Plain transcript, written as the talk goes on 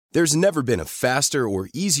There's never been a faster or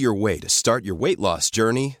easier way to start your weight loss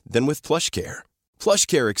journey than with PlushCare.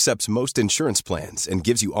 PlushCare accepts most insurance plans and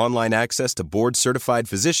gives you online access to board-certified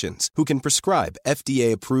physicians who can prescribe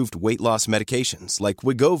FDA-approved weight loss medications like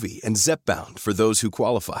Wegovy and Zepbound for those who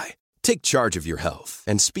qualify. Take charge of your health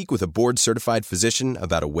and speak with a board-certified physician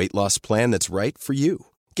about a weight loss plan that's right for you.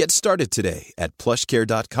 Get started today at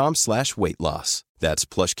plushcare.com/weight-loss. That's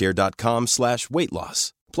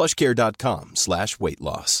plushcare.com/weight-loss.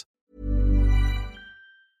 plushcare.com/weight-loss.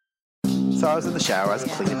 So I was in the shower, I was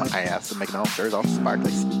cleaning my ass and making all sure all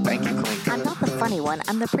sparkly, spanky clean. I'm not the funny one,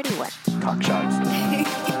 I'm the pretty one. Cock shots.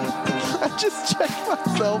 I just checked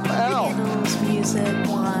myself out. Candles, music,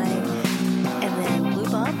 wine, and then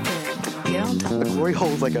lube up and get on top. The glory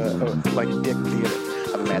hole's like a dick theater.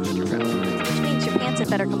 I've imagined your family. Which means your pants had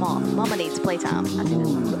better come off. Mama needs playtime.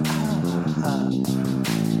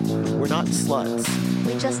 We're not sluts.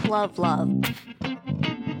 We just love love.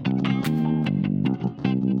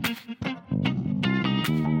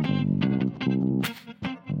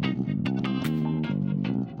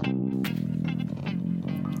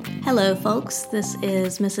 Hello, folks. This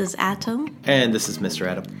is Mrs. Atom. And this is Mr.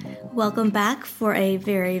 Atom. Welcome back for a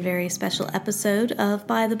very, very special episode of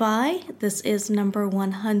By the By. This is number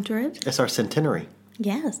 100. It's our centenary.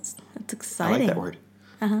 Yes, it's exciting. I like that word.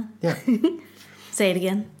 Uh-huh. Yeah. Say it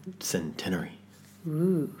again. Centenary.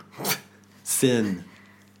 Ooh.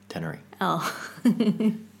 Centenary. Oh.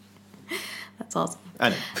 That's awesome. I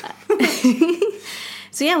know.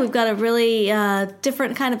 So yeah, we've got a really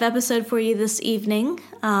different kind of episode for you this evening.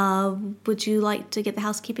 Would you like to get the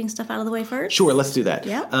housekeeping stuff out of the way first? Sure, let's do that.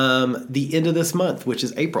 Yeah. The end of this month, which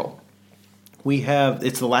is April,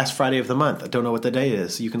 it's the last Friday of the month. I don't know what the day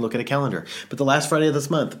is. You can look at a calendar. But the last Friday of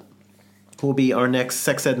this month will be our next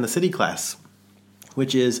Sex Ed in the City class,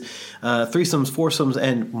 which is threesomes, foursomes,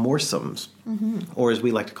 and moresomes, or as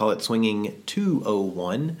we like to call it, swinging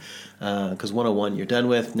 201, because 101 you're done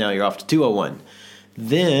with. Now you're off to 201.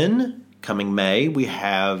 Then, coming May, we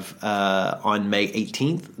have on May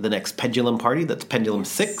 18th the next Pendulum Party. That's Pendulum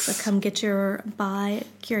 6. So come get your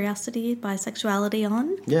bisexuality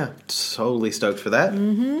on. Yeah, totally stoked for that.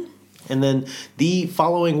 Mm-hmm. And then the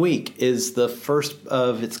following week is the first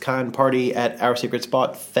of its kind party at Our Secret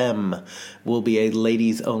Spot. Femme will be a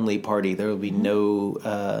ladies only party. There will be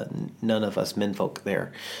none of us menfolk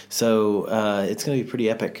there. So it's going to be pretty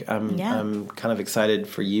epic. I'm kind of excited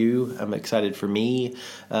for you. I'm excited for me.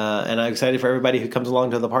 And I'm excited for everybody who comes along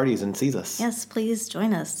to the parties and sees us. Yes, please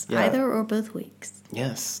join us. Yeah. Either or both weeks.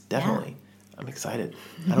 Yes, definitely. Yeah. I'm excited.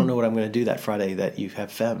 I don't know what I'm going to do that Friday that you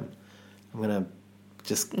have Femme. I'm going to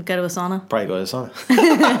just go to a sauna. Probably go to a sauna.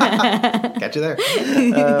 Got you there.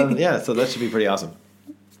 So that should be pretty awesome.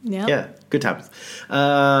 Yep. Yeah, good times.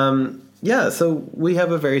 So we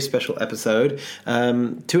have a very special episode.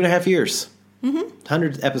 2.5 years.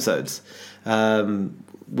 100 episodes.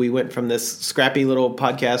 We went from this scrappy little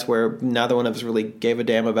podcast where neither one of us really gave a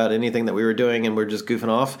damn about anything that we were doing and we're just goofing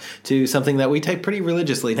off to something that we take pretty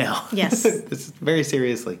religiously now. Yes. It's very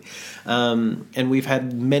seriously. And we've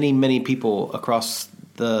had many, many people across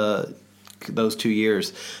those 2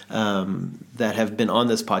 years that have been on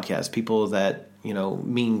this podcast, people that,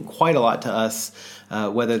 mean quite a lot to us,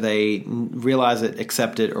 whether they realize it,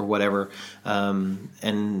 accept it, or whatever.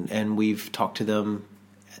 And we've talked to them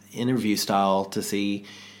interview style to see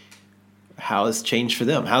how it's changed for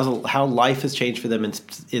them, how life has changed for them,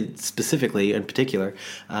 specifically in particular,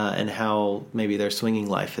 and how maybe their swinging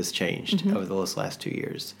life has changed over those last 2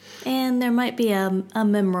 years. And there might be a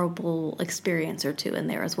memorable experience or two in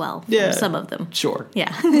there as well. For some of them. Sure.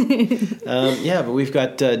 Yeah. But we've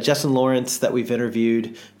got Justin Lawrence that we've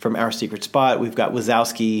interviewed from Our Secret Spot. We've got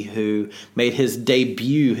Wazowski, who made his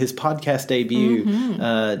podcast debut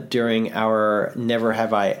during our Never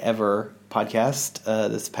Have I Ever podcast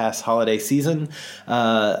this past holiday season.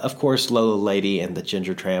 Of course, Lola Lady and the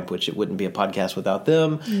Ginger Tramp, which it wouldn't be a podcast without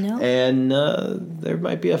them. No. And there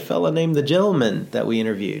might be a fella named The Gentleman that we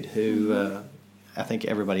interviewed, who I think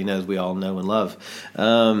everybody knows, we all know and love.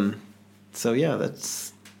 I'm pretty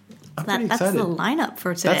excited. That's the lineup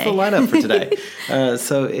for today. That's the lineup for today.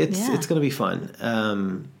 So it's going to be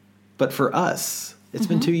fun. But for us, it's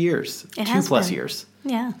been 2 years. It 2+ years.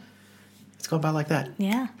 Yeah. It's gone by like that.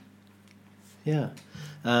 Yeah. Yeah.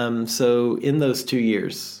 So in those 2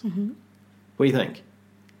 years, what do you think?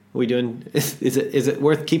 Are we doing? Is it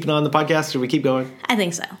worth keeping on the podcast, or we keep going? I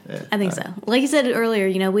think so. Yeah. I think so. Like you said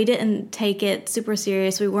earlier, we didn't take it super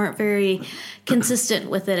serious. We weren't very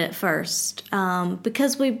consistent with it at first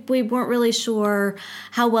because we weren't really sure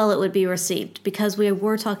how well it would be received, because we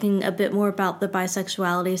were talking a bit more about the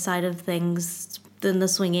bisexuality side of things than the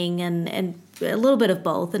swinging and a little bit of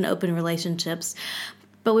both and open relationships.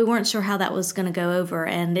 But we weren't sure how that was going to go over.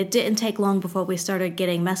 And it didn't take long before we started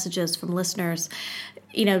getting messages from listeners,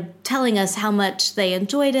 telling us how much they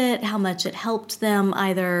enjoyed it, how much it helped them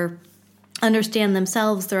either understand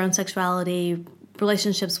themselves, their own sexuality,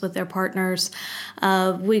 relationships with their partners.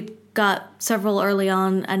 We got several early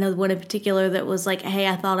on. I know one in particular that was like, hey,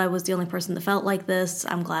 I thought I was the only person that felt like this.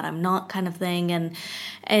 I'm glad I'm not, kind of thing.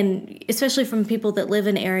 And especially from people that live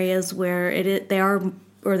in areas where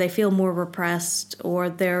they feel more repressed or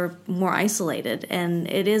they're more isolated. And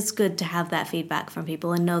it is good to have that feedback from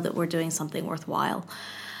people and know that we're doing something worthwhile.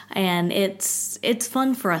 And it's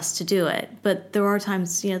fun for us to do it. But there are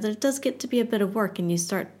times, that it does get to be a bit of work and you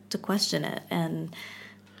start to question it. And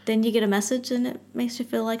then you get a message and it makes you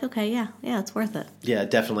feel like, okay, yeah, it's worth it. Yeah,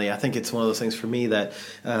 definitely. I think it's one of those things for me that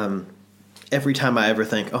every time I ever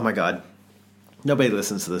think, oh my God, nobody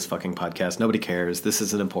listens to this fucking podcast. Nobody cares. This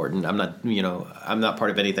isn't important. I'm not part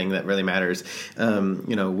of anything that really matters.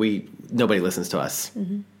 Nobody listens to us.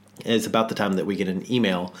 Mm-hmm. It's about the time that we get an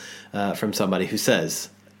email from somebody who says,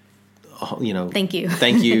 thank you,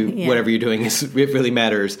 yeah. Whatever you're doing it really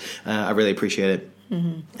matters. I really appreciate it.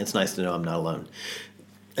 Mm-hmm. It's nice to know I'm not alone.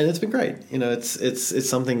 And it's been great. It's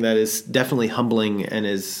something that is definitely humbling and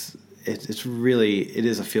is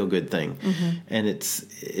a feel good thing. Mm-hmm. And it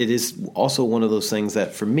is also one of those things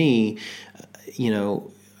that for me,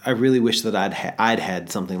 I really wish that I'd had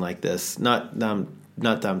something like this. Not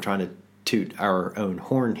that I'm trying to toot our own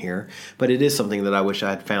horn here, but it is something that I wish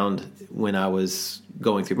I had found when I was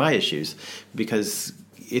going through my issues, because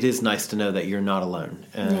it is nice to know that you're not alone.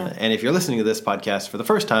 And if you're listening to this podcast for the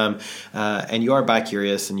first time and you are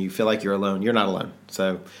bi-curious and you feel like you're alone, you're not alone.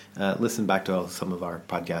 So listen back to some of our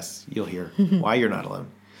podcasts. You'll hear why you're not alone.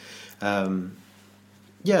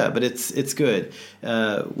 But it's good.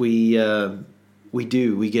 We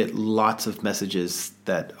get lots of messages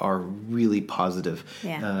that are really positive,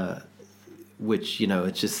 which,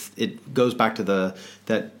 it goes back to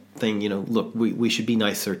that thing, look, we should be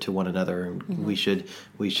nicer to one another. And mm-hmm.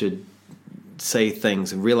 we should say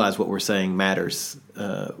things and realize what we're saying matters,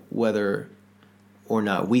 whether or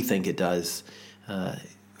not we think it does.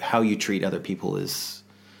 How you treat other people it's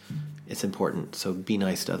important. So be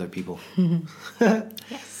nice to other people.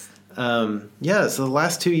 Yes. So the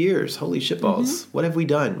last 2 years, holy shitballs. Mm-hmm. What have we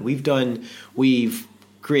done? We've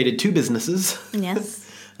created 2 businesses. Yes.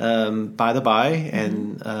 By the By,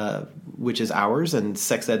 and which is ours, and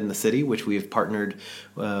Sex Ed in the City, which we have partnered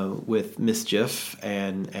with Miss Jiff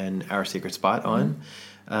and Our Secret Spot on.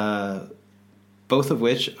 Both of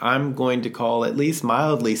which I'm going to call at least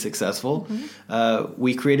mildly successful. Mm-hmm.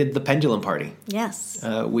 We created the Pendulum Party. Yes.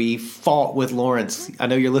 We fought with Lawrence. I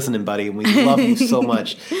know you're listening, buddy, and we love you so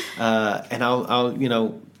much. And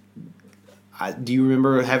I'll do you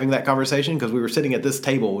remember having that conversation? Because we were sitting at this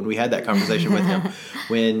table when we had that conversation with him,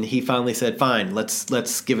 when he finally said, fine,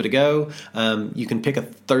 let's give it a go. You can pick a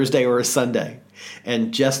Thursday or a Sunday.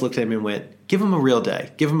 And Jess looked at him and went, give him a real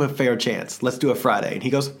day. Give him a fair chance. Let's do a Friday. And he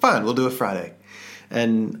goes, fine, we'll do a Friday.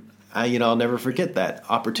 And I'll never forget that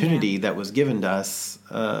opportunity that was given to us,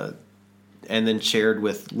 and then shared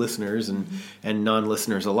with listeners and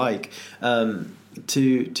non-listeners alike,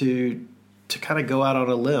 to kind of go out on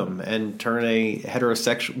a limb and turn a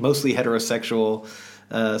mostly heterosexual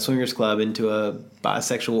swingers club into a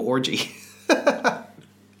bisexual orgy.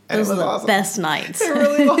 Those were the awesome. Best nights. It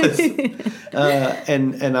really was.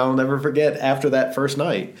 And I'll never forget, after that first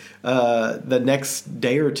night, the next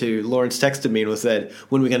day or two, Lawrence texted me and said,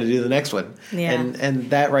 when are we going to do the next one? Yeah. And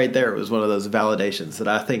that right there was one of those validations that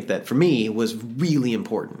I think that for me was really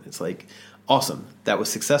important. It's like, awesome. That was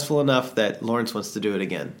successful enough that Lawrence wants to do it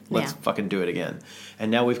again. Let's fucking do it again.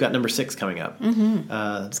 And now we've got number 6 coming up. Mm-hmm.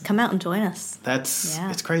 Just come out and join us.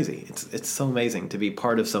 It's crazy. It's so amazing to be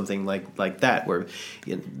part of something like that, where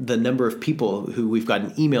the number of people who we've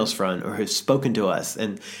gotten emails from or have spoken to us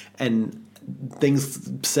and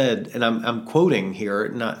things said, and I'm quoting here,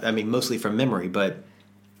 mostly from memory, but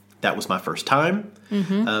that was my first time.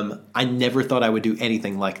 Mm-hmm. I never thought I would do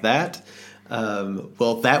anything like that.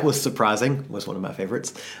 That was surprising, was one of my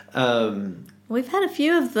favorites. We've had a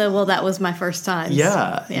few of that was my first time.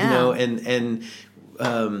 Yeah. And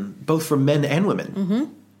both from men and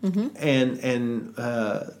women. Mm-hmm. Mm-hmm.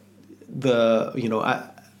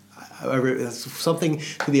 I something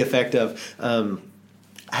to the effect of,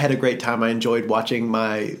 I had a great time. I enjoyed watching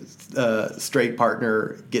my straight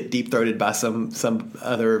partner get deep-throated by some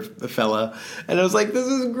other fella, and I was like, this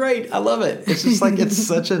is great. I love it. It's just like, it's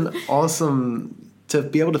such an awesome, to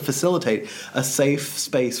be able to facilitate a safe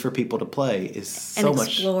space for people to play is so and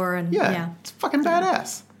explore much. And, yeah, it's fucking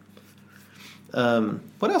badass.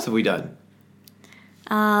 What else have we done?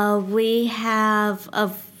 We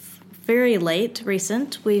have very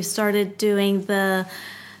recent. We've started doing the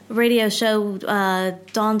radio show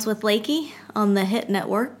Dawns with Lakey on the Hit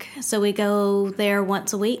Network. So we go there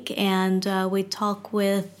once a week and we talk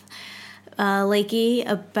with Lakey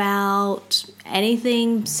about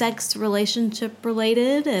anything sex relationship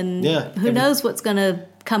related, and who knows what's going to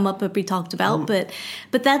come up and be talked about. But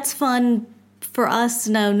that's fun for us,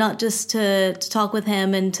 not just to talk with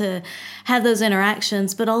him and to have those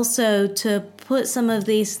interactions, but also to put some of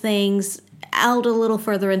these things out a little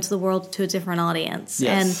further into the world to a different audience.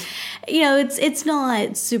 Yes. And, it's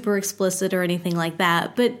not super explicit or anything like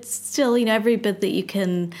that, but still, every bit that you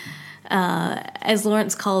can, as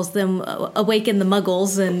Lawrence calls them, awaken the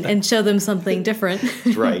muggles and show them something different.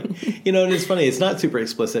 Right. And it's funny, it's not super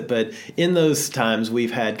explicit, but in those times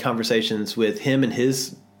we've had conversations with him and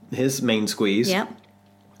his main squeeze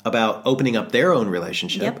about opening up their own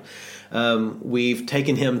relationship. We've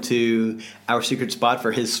taken him to our secret spot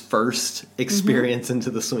for his first experience into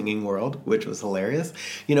the swinging world, which was hilarious.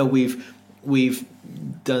 We've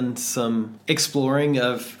done some exploring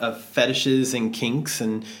of fetishes and kinks,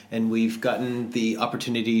 and we've gotten the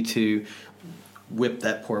opportunity to whip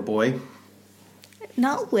that poor boy.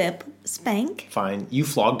 Not whip, spank. Fine. You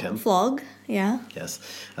flogged him. Flog, yeah. Yes.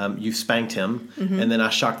 You spanked him, and then I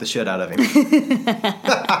shocked the shit out of him.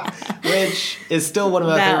 Which is still one of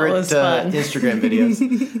my favorite Instagram videos.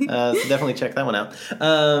 So definitely check that one out.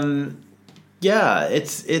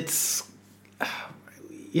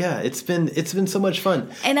 It's been so much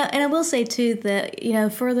fun. And I will say too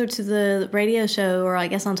that further to the radio show, or I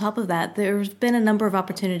guess on top of that, there's been a number of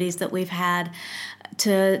opportunities that we've had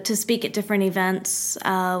to speak at different events.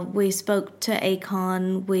 We spoke to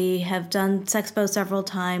Akon. We have done Sexpo several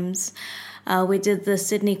times. We did the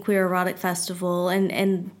Sydney Queer Erotic Festival,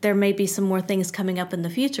 and there may be some more things coming up in the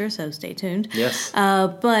future, so stay tuned. Yes.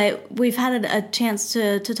 But we've had a chance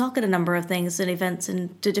to talk at a number of things and events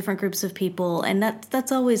and to different groups of people, and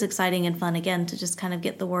that's always exciting and fun, again, to just kind of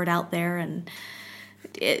get the word out there. And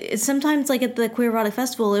sometimes, like at the Queer Erotic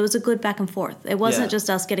Festival, it was a good back and forth. It wasn't just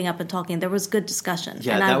us getting up and talking. There was good discussion,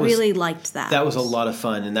 and I really liked that. That was a lot of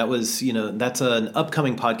fun, and that was, that's an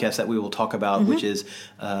upcoming podcast that we will talk about, which is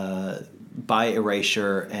By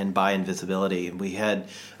Erasure and By Invisibility. And we had,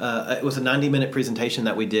 it was a 90-minute presentation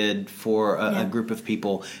that we did for a group of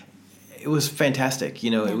people. It was fantastic,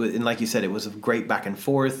 It was, and like you said, it was a great back and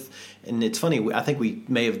forth. And it's funny, I think we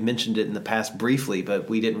may have mentioned it in the past briefly, but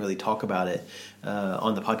we didn't really talk about it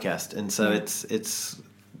on the podcast. And so it's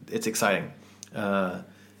exciting.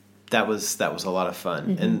 That was a lot of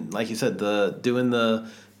fun. And like you said, doing the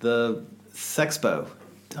Sexpo.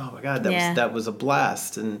 Oh my God, that was a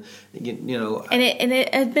blast. And and it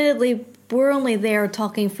admittedly, we're only there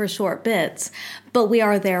talking for short bits, but we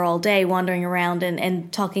are there all day wandering around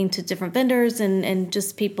and talking to different vendors and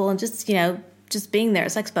just people and just being there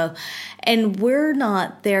at Sexpo. And we're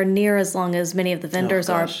not there near as long as many of the vendors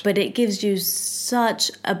are, but it gives you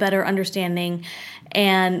such a better understanding.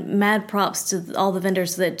 And mad props to all the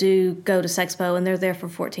vendors that do go to Sexpo, and they're there for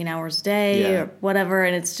 14 hours a day or whatever,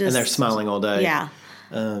 and it's just... And they're smiling all day. Yeah.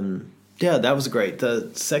 That was great.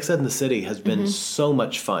 The Sex Ed in the City has been so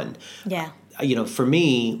much fun. Yeah. For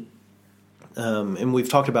me, and we've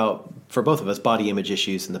talked about, for both of us, body image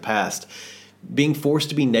issues in the past. Being forced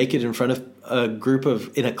to be naked in front of a group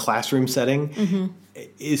in a classroom setting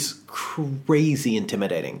is crazy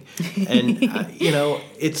intimidating. And,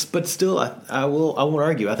 but still, I won't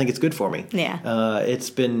argue. I think it's good for me. Yeah.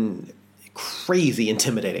 It's been crazy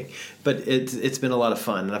intimidating, but it's been a lot of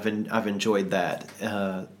fun, and I've enjoyed that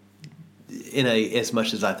as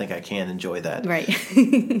much as I think I can enjoy that. Right.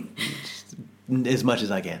 As much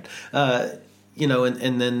as I can.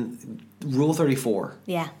 And then Rule 34.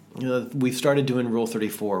 Yeah. We've started doing Rule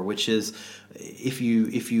 34, which is if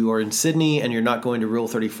you are in Sydney and you're not going to Rule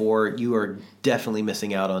 34, you are definitely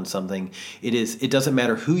missing out on something. It doesn't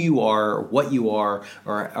matter who you are, what you are,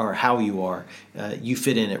 or how you are. You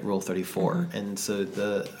fit in at Rule 34. And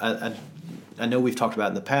so I know we've talked about it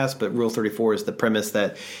in the past, but Rule 34 is the premise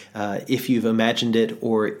that if you've imagined it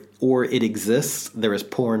or it exists, there is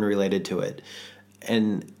porn related to it.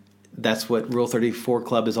 And that's what Rule 34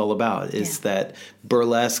 Club is all about, is that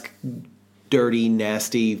burlesque, dirty,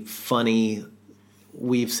 nasty, funny.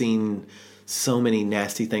 We've seen so many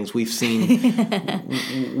nasty things. We've seen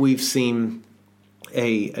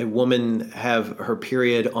a woman have her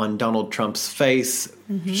period on Donald Trump's face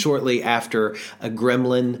shortly after a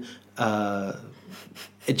gremlin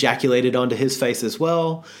ejaculated onto his face as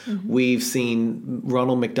well. We've seen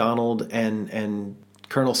Ronald McDonald and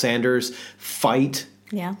Colonel Sanders fight.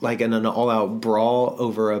 Yeah. Like in an all-out brawl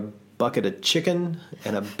over a bucket of chicken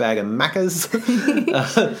and a bag of macas.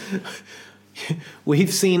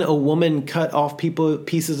 We've seen a woman cut off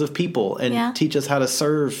pieces of people and teach us how to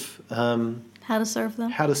serve. How to serve them.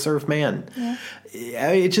 How to serve man. Yeah.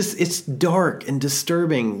 It's dark and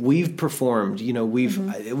disturbing. We've performed.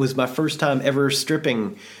 It was my first time ever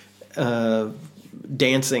stripping,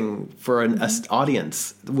 dancing for an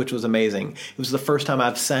audience, which was amazing. It was the first time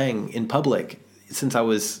I've sang in public since I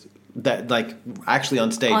was actually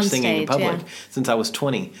on stage singing in public since I was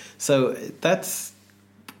 20. So that's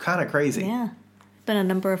kind of crazy. Yeah. Been a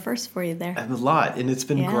number of firsts for you there. A lot, and it's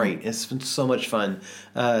been great. It's been so much fun.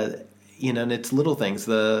 And it's little things.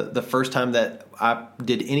 The first time that I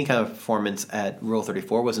did any kind of performance at Rule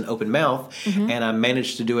 34 was an open mouth, and I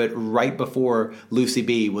managed to do it right before Lucy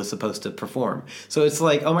B was supposed to perform. So it's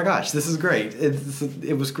like, oh my gosh, this is great.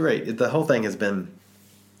 It was great. The whole thing has been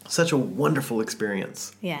such a wonderful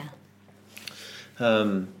experience. Yeah.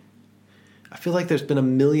 I feel like there's been a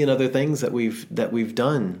million other things that we've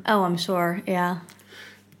done. Oh, I'm sure. Yeah.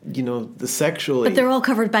 The sexually. But they're all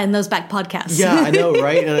covered in those back podcasts. Yeah, I know,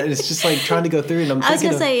 right? And it's just like trying to go through, and I was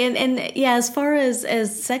going to say, and as far as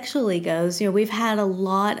sexually goes, we've had a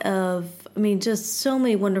lot of, just so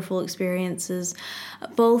many wonderful experiences,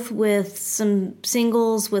 both with some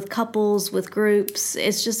singles, with couples, with groups.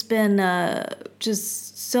 It's just been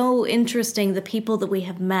just so interesting, the people that we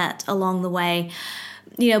have met along the way.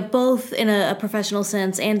 Both in a professional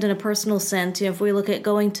sense and in a personal sense. If we look at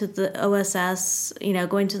going to the OSS,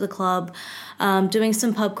 going to the club, doing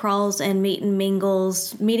some pub crawls and meet and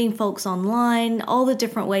mingles, meeting folks online, all the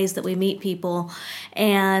different ways that we meet people,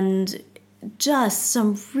 and just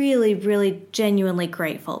some really, really genuinely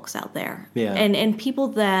great folks out there. Yeah. And people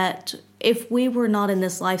that, if we were not in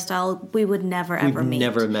this lifestyle, we would never, ever meet.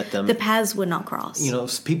 Never met them. The paths would not cross.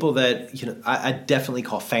 People that, I definitely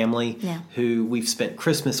call family, who we've spent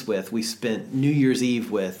Christmas with, we spent New Year's Eve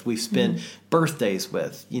with, we've spent birthdays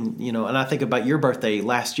with, and I think about your birthday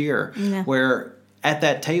last year, where at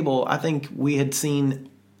that table, I think we had seen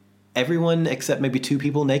everyone except maybe two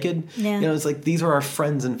people naked. Yeah. It's like, these are our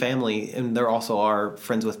friends and family, and they're also our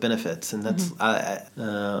friends with benefits. And that's,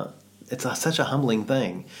 it's such a humbling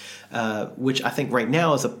thing. Which I think right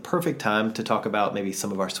now is a perfect time to talk about maybe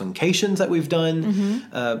some of our swingcations that we've done.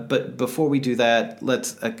 But before we do that,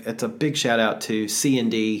 it's a big shout out to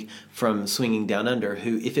C&D from Swinging Down Under,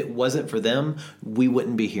 who, if it wasn't for them, we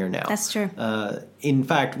wouldn't be here now. That's true. In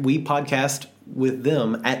fact, we podcast with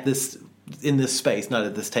them in this space, not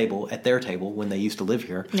at this table, at their table when they used to live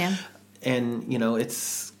here. Yeah. And,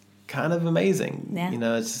 it's kind of amazing. Yeah.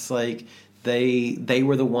 It's just like they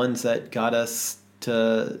were the ones that got us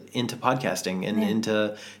into podcasting and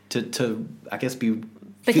into I guess feel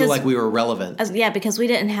like we were relevant. Because we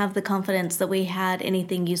didn't have the confidence that we had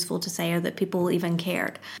anything useful to say or that people even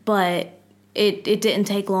cared. But it didn't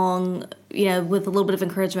take long, with a little bit of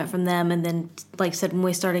encouragement from them, and then, like I said, when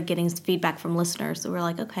we started getting feedback from listeners, we're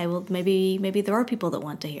like, okay, well, maybe there are people that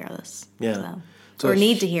want to hear this. Yeah. Or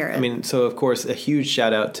need to hear it. So of course, a huge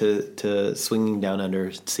shout out to Swinging Down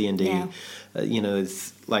Under, C&D. Yeah.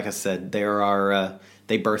 It's like I said, they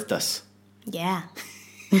birthed us. Yeah.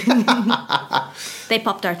 They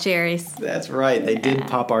popped our cherries. That's right. They did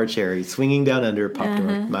pop our cherry. Swinging Down Under popped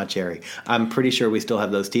my cherry. I'm pretty sure we still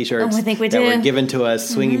have those T-shirts. Oh, I think we do. That were given to us.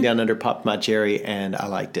 Swinging Down Under popped my cherry, and I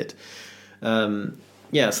liked it.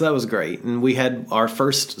 So that was great. And we had our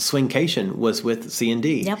first swingcation was with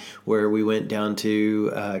C&D, where we went down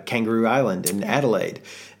to Kangaroo Island in Adelaide.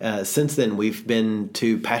 Since then, we've been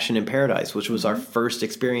to Passion in Paradise, which was our first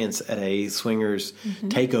experience at a swingers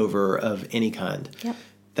takeover of any kind. Yep.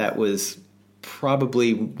 That was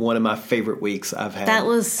probably one of my favorite weeks I've had. That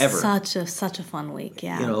was ever. such a fun week.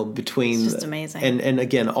 Yeah, between it's just amazing. And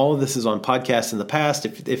again, all of this is on podcasts in the past.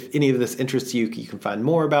 If any of this interests you, you can find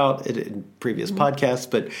more about it in previous podcasts.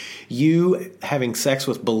 But you having sex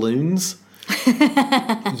with balloons,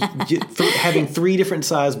 having 3 different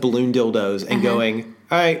size balloon dildos, and going,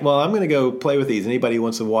 all right, well, I'm going to go play with these. Anybody who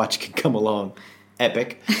wants to watch can come along.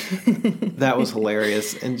 Epic. That was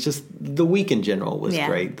hilarious. And just the week in general was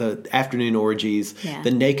great. The afternoon orgies,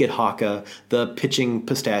 the naked haka, the pitching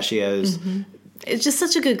pistachios. It's just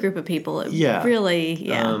such a good group of people.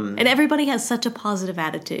 Really, and everybody has such a positive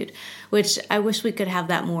attitude, which I wish we could have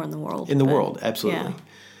that more in the world. Absolutely.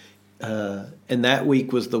 And that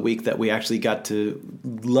week was the week that we actually got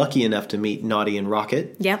lucky enough to meet Naughty and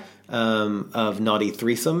Rocket. Yep. Of Naughty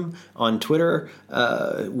Threesome on Twitter,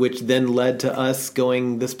 which then led to us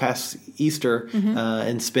going this past Easter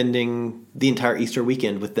and spending the entire Easter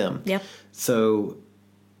weekend with them. Yep. So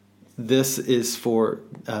this is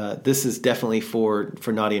definitely for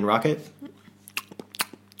Naughty and Rocket.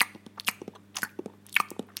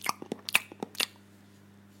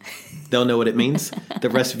 they'll know what it means. The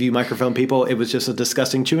rest of you microphone people, it was just a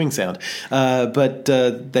disgusting chewing sound. But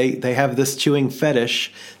they have this chewing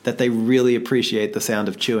fetish that they really appreciate the sound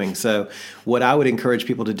of chewing. So what I would encourage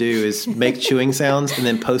people to do is make chewing sounds and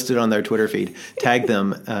then post it on their Twitter feed. Tag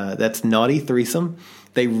them. That's Naughty Threesome.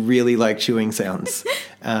 They really like chewing sounds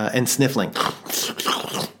and sniffling.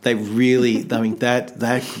 They really, I mean, that,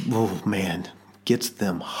 oh man, gets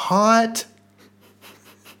them hot.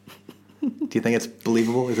 Do you think it's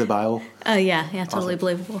believable? Is it viable? Oh, yeah, totally Awesome.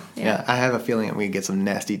 Believable. Yeah, I have a feeling I'm going to get some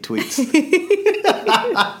nasty tweets.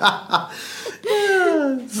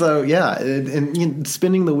 So, yeah, and you know,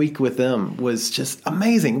 spending the week with them was just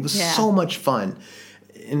amazing. It was so much fun.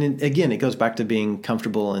 And again, it goes back to being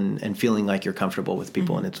comfortable and feeling like you're comfortable with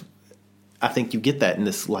people. And I think you get that in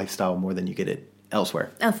this lifestyle more than you get it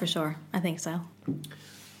elsewhere. Oh, for sure. I think so.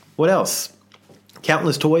 What else?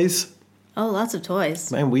 Countless toys. Oh, lots of toys.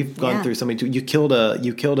 Man, we've gone through so many. You killed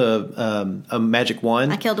a magic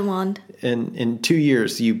wand. I killed a wand. In 2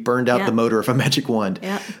 years, you burned out the motor of a magic wand.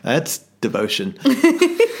 Yeah. That's devotion.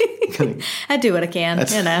 I do what I can,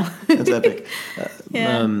 That's epic.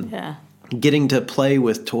 Yeah. Getting to play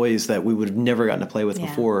with toys that we would have never gotten to play with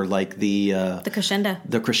before, like the Crescendo.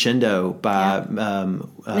 The Crescendo by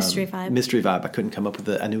Mystery Vibe. Mystery Vibe. I couldn't come up with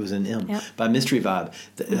it. I knew it was an M. Yep. By Mystery Vibe.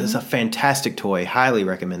 It's a fantastic toy. Highly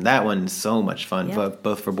recommend that one. So much fun,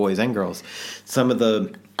 both for boys and girls. Some of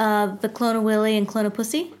the Clone of Willy and Clone of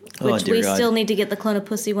Pussy, which dear we God. still need to get the Clone of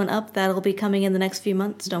Pussy one up. That'll be coming in the next few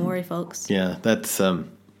months. Don't worry, folks. Yeah, that's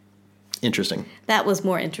interesting. That was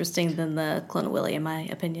more interesting than the Clone of Willy, in my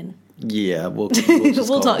opinion. Yeah, we'll just We'll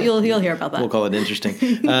call talk. it- You'll hear about that. We'll call it interesting.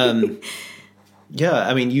 Yeah,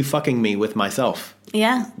 I mean, you fucking me with myself.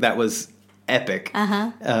 Yeah. That was epic.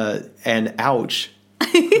 And ouch.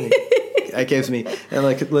 That gives me, and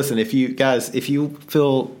like, listen, if you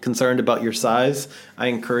feel concerned about your size, I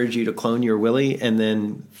encourage you to clone your Willy and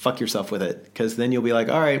then fuck yourself with it, because then you'll be like,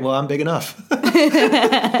 all right, well, I'm big enough.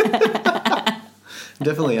 I'm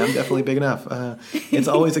definitely big enough. It's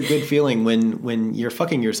always a good feeling when you're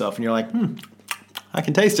fucking yourself and you're like, I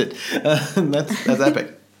can taste it. That's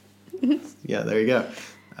epic. Yeah, there you go.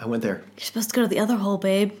 I went there. You're supposed to go to the other hole,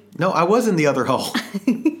 babe. No, I was in the other hole.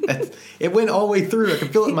 It went all the way through. I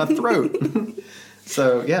could feel it in my throat.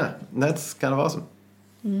 So, yeah, that's kind of awesome.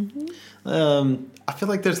 I feel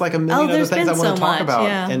like there's like a million other there's things I been want to so talk much, about,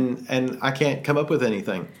 yeah. and I can't come up with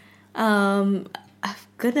anything.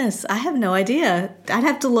 Goodness, I have no idea. I'd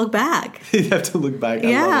have to look back. You have to look back.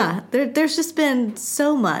 I love it. There's just been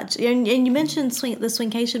so much. And you mentioned the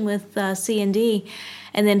Swingcation with C&D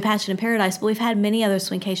and then Passion in Paradise, but we've had many other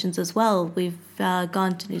Swingcations as well. We've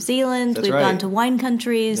gone to New Zealand. That's we've right. gone to wine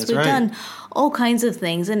countries. That's we've right. done all kinds of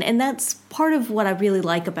things. And that's part of what I really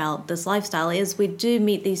like about this lifestyle is we do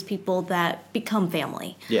meet these people that become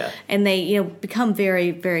family. Yeah. And they become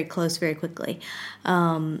very, very close very quickly.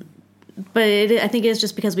 But I think it's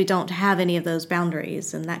just because we don't have any of those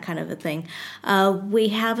boundaries and that kind of a thing. We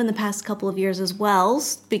have in the past couple of years as well,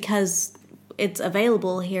 because it's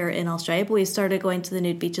available here in Australia, but we started going to the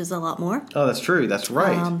nude beaches a lot more. Oh, that's true. That's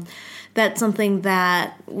right. That's something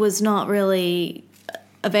that was not really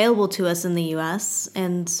available to us in the U.S.,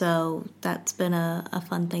 and so that's been a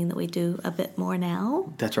fun thing that we do a bit more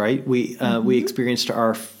now. That's right. We experienced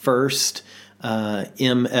our first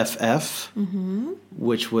MFF,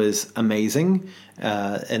 which was amazing,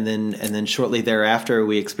 and then shortly thereafter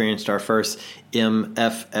we experienced our first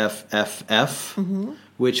MFFFF,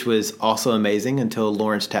 which was also amazing until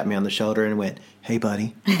Lawrence tapped me on the shoulder and went, "Hey,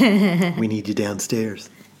 buddy, we need you downstairs."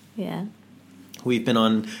 Yeah, We've been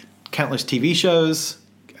on countless TV shows.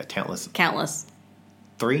 Countless.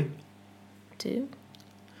 3? 2.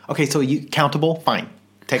 Okay, so you countable? Fine.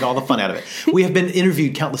 Take all the fun out of it. We have been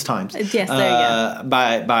interviewed countless times. Yes, there you go.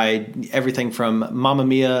 By everything from Mamma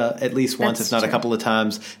Mia at least once, That's if not true. a couple of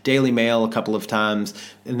times, Daily Mail a couple of times,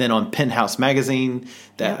 and then on Penthouse Magazine.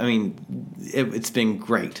 Yep. I mean, it's been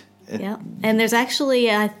great. Yeah, and there's actually,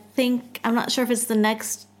 I think, I'm not sure if it's the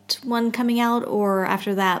next one coming out or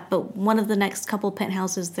after that, but one of the next couple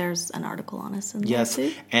Penthouses, there's an article on us in Yes, there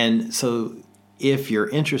too. and so if you're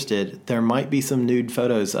interested, there might be some nude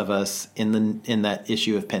photos of us in that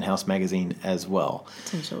issue of Penthouse Magazine as well,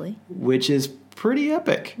 Potentially. which is pretty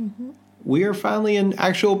epic. We are finally in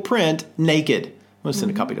actual print, naked. I'm going to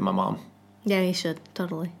send a copy to my mom. Yeah, you should.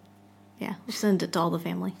 Totally. Yeah, we'll send it to all the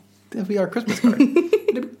family. That'll be our Christmas card.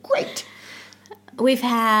 It'll be great. We've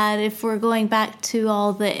had, if we're going back to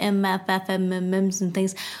all the MFFMMs and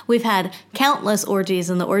things, we've had countless orgies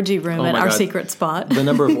in the orgy room Oh at my our God. secret spot. The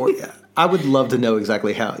number of I would love to know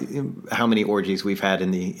exactly how many orgies we've had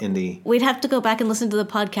in the. We'd have to go back and listen to the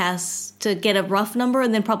podcast to get a rough number,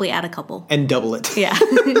 and then probably add a couple and double it. Yeah.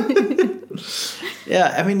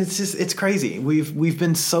 Yeah, I mean, it's crazy. We've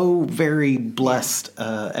been so very blessed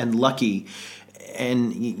and lucky,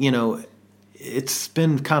 and it's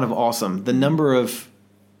been kind of awesome. The number of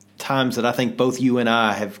times that I think both you and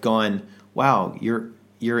I have gone, wow,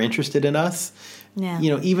 you're interested in us. Yeah.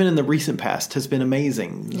 Even in the recent past has been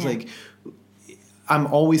amazing. It's like I'm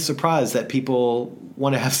always surprised that people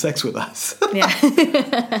want to have sex with us.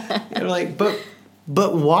 Yeah. You're like, but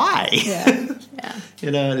why? Yeah. Yeah.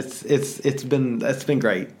 It's been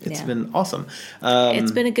great. It's been awesome.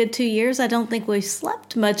 It's been a good 2 years. I don't think we've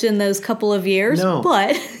slept much in those couple of years. No.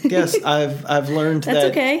 But yes, I've learned that's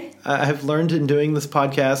that. Okay. I have learned in doing this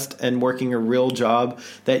podcast and working a real job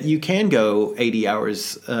that you can go 80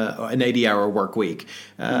 hours, an 80-hour work week.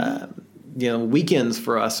 Weekends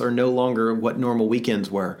for us are no longer what normal weekends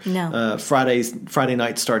were. No. Friday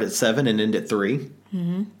nights start at 7 and end at 3.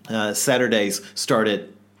 Mm-hmm. Saturdays start at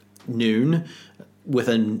noon with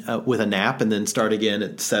a nap, and then start again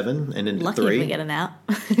at 7 and end at 3. Lucky if we get a nap.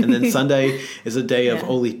 And then Sunday is a day of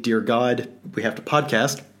holy dear God, we have to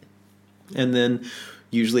podcast, and then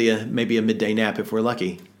usually maybe a midday nap if we're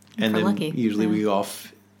lucky, and then usually we go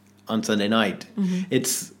off on Sunday night. Mm-hmm.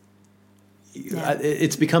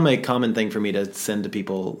 It's become a common thing for me to send to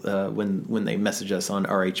people when they message us on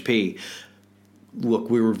RHP.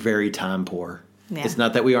 Look, we were very time poor. Yeah. It's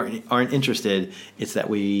not that we aren't interested. It's that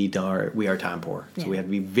we are time poor. So we have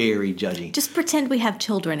to be very judgy. Just pretend we have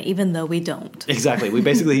children, even though we don't. Exactly. We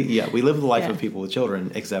basically we live the life of people with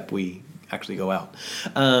children, except we actually go out.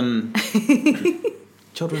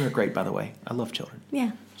 Children are great, by the way. I love children.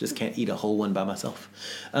 Yeah. Just can't eat a whole one by myself.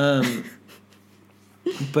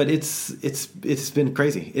 But it's been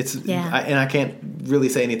crazy. And I can't really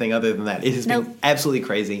say anything other than that. It has been absolutely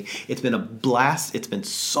crazy. It's been a blast. It's been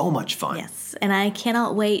so much fun. Yes, and I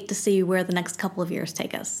cannot wait to see where the next couple of years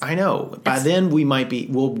take us. I know. By then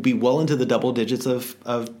we'll be well into the double digits of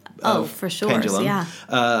for sure. Pendulum. Yeah.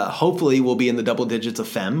 Hopefully we'll be in the double digits of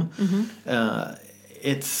Femme. Mm-hmm.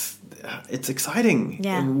 It's exciting.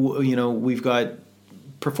 Yeah. We've got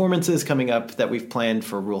performances coming up that we've planned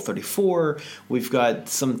for Rule 34. We've got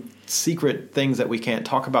some secret things that we can't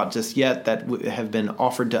talk about just yet that have been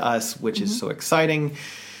offered to us, which is so exciting.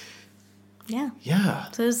 Yeah.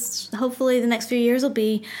 Yeah. So hopefully the next few years will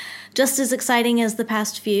be just as exciting as the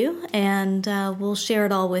past few, and we'll share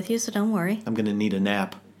it all with you, so don't worry. I'm going to need a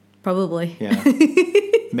nap. Probably. Yeah.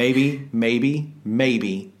 Maybe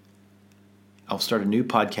I'll start a new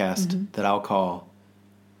podcast that I'll call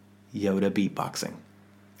Yoda Beatboxing.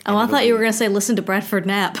 Oh, I thought you were going to say listen to Bradford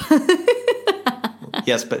nap.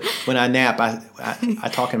 Yes, but when I nap, I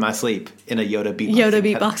talk in my sleep in a Yoda beatboxing. Yoda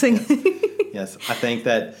beatboxing. Yes, I think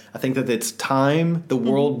that it's time. The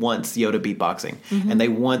world wants Yoda beatboxing, and they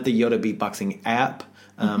want the Yoda beatboxing app.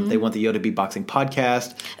 They want the Yoda beatboxing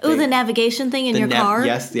podcast. Oh, the navigation thing in your car.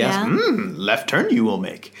 Yes. Yeah. Left turn you will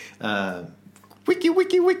make. Wiki. I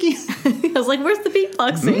was like, where's the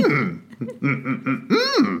beatboxing?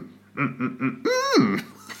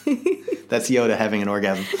 That's Yoda having an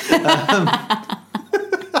orgasm.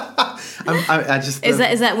 I just is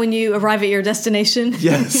that when you arrive at your destination?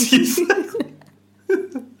 Yes.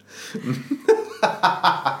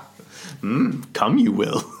 Come you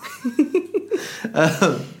will.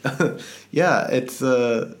 Yeah, it's.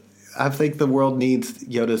 I think the world needs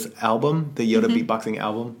Yoda's album, the Yoda beatboxing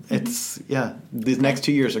album. It's these next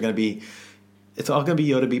 2 years are going to be. It's all going to be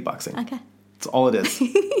Yoda beatboxing. Okay. That's all it is.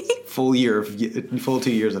 Full 2 years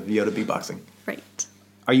of Yoda beatboxing. Right.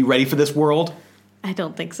 Are you ready for this world? I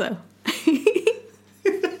don't think so.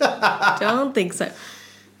 Don't think so.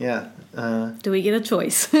 Yeah. Do we get a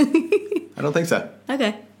choice? I don't think so.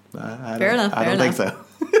 Okay. Fair enough. I don't think so.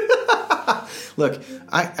 Look,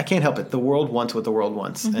 I can't help it. The world wants what the world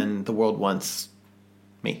wants, and the world wants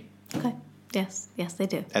me. Okay. Yes, they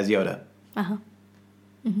do. As Yoda. Uh-huh.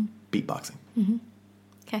 Mm-hmm. Beatboxing. Mm-hmm.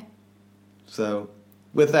 Okay. So,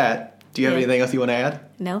 with that, do you have anything else you want to add?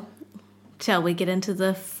 No. Shall we get into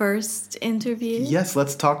the first interview? Yes,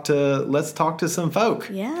 let's talk to some folk.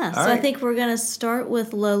 Yeah. All so right. I think we're going to start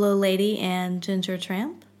with Lolo Lady and Ginger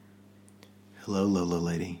Tramp. Hello, Lolo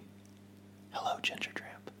Lady. Hello, Ginger Tramp.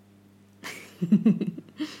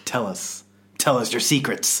 Tell us your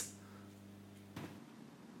secrets.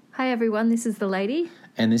 Hi everyone, this is the Lady.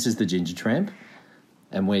 And this is the Ginger Tramp.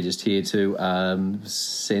 And we're just here to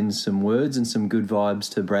send some words and some good vibes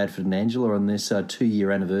to Bradford and Angela on this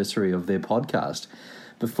 2-year anniversary of their podcast.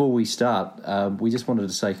 before we start, we just wanted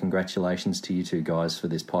to say congratulations to you two guys for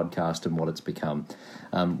this podcast and what it's become.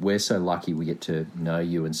 We're so lucky we get to know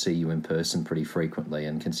you and see you in person pretty frequently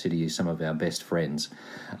and consider you some of our best friends.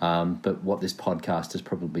 But what this podcast has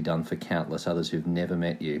probably done for countless others who've never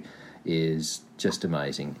met you is just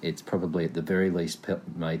amazing. It's probably at the very least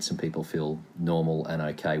made some people feel normal and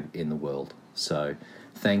okay in the world. So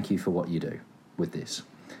thank you for what you do with this.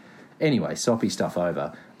 Anyway, soppy stuff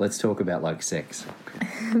over. Let's talk about like sex.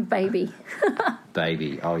 Baby.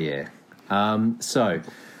 Baby, oh yeah.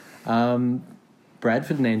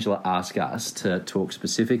 Bradford and Angela asked us to talk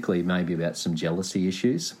specifically maybe about some jealousy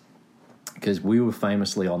issues, because we were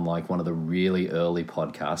famously on like one of the really early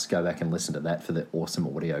podcasts. Go back and listen to that for the awesome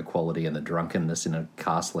audio quality and the drunkenness in a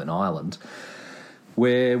castle in Ireland,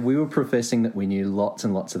 where we were professing that we knew lots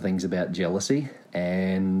and lots of things about jealousy.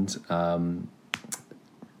 And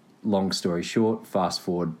long story short, fast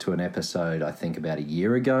forward to an episode, I think about a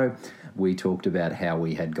year ago, we talked about how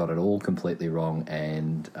we had got it all completely wrong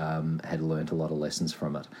and had learnt a lot of lessons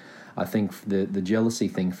from it. I think the jealousy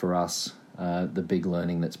thing for us, the big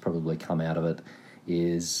learning that's probably come out of it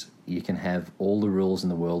is you can have all the rules in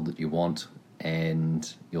the world that you want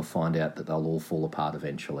and you'll find out that they'll all fall apart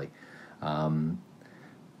eventually.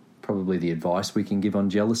 Probably the advice we can give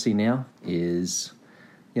on jealousy now is,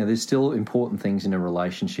 there's still important things in a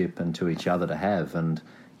relationship and to each other to have, and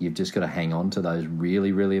you've just got to hang on to those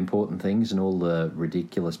really, really important things, and all the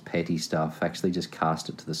ridiculous, petty stuff, actually just cast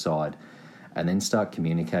it to the side and then start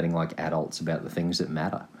communicating like adults about the things that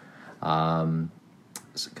matter.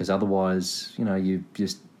 Because otherwise, you're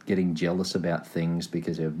just getting jealous about things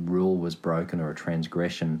because a rule was broken or a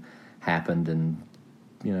transgression happened, and,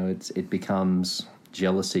 it becomes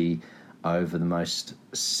jealousy over the most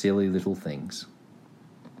silly little things.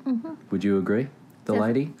 Mm-hmm. Would you agree,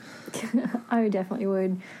 lady? I definitely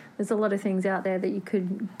would. There's a lot of things out there that you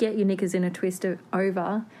could get your knickers in a twist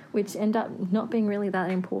over, which end up not being really that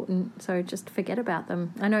important, so just forget about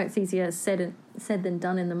them. I know it's easier said than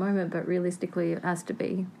done in the moment, but realistically it has to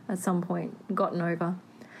be, at some point, gotten over.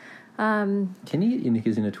 Can you get your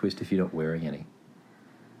knickers in a twist if you're not wearing any?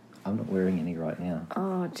 I'm not wearing any right now.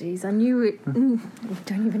 Oh, geez, I knew it. You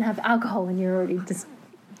don't even have alcohol and you're already just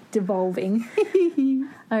devolving.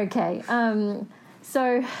 Okay,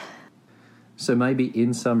 So maybe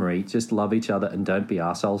in summary, just love each other and don't be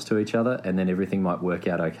arseholes to each other, and then everything might work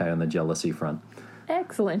out okay on the jealousy front.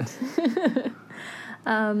 Excellent.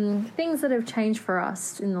 Things that have changed for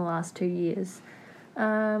us in the last 2 years.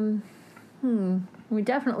 We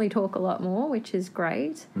definitely talk a lot more, which is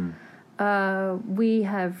great. We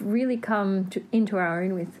have really come into our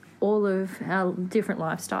own with all of our different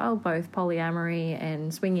lifestyle, both polyamory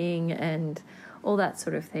and swinging and all that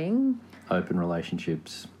sort of thing. Open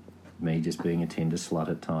relationships, me just being a Tinder slut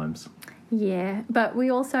at times. Yeah, but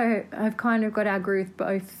we also have kind of got our groove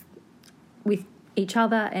both with each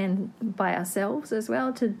other and by ourselves as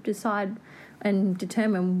well to decide and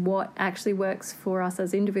determine what actually works for us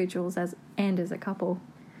as individuals and as a couple.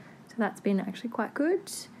 So that's been actually quite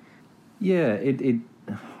good. Yeah,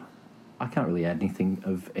 I can't really add anything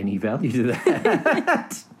of any value to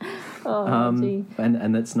that. Gee.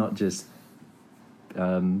 And that's not just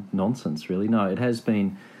nonsense, really. No, it has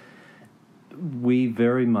been. We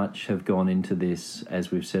very much have gone into this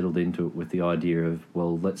as we've settled into it with the idea of,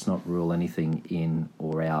 well, let's not rule anything in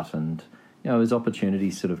or out, and as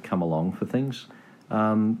opportunities sort of come along for things,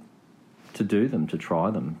 to do them, to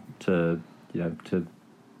try them, to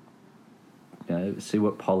see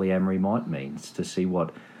what polyamory might mean, to see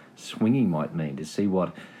what swinging might mean, to see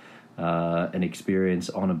what an experience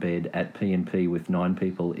on a bed at P&P with 9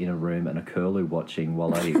 people in a room and a curlew watching while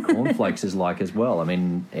they eat cornflakes is like as well. I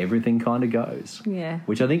mean, everything kind of goes. Yeah.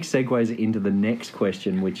 Which I think segues into the next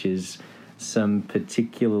question, which is some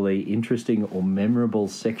particularly interesting or memorable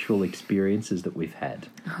sexual experiences that we've had.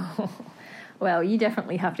 Well, you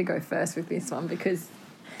definitely have to go first with this one because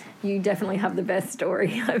you definitely have the best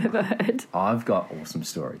story I've ever heard. I've got awesome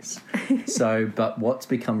stories. But what's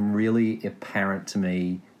become really apparent to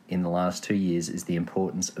me in the last 2 years is the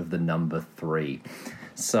importance of the number 3.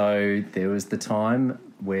 So there was the time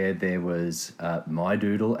where there was my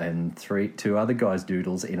doodle and 2 other guys'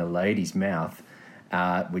 doodles in a lady's mouth,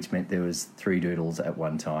 which meant there was 3 doodles at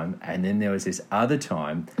one time. And then there was this other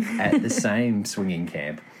time at the same swinging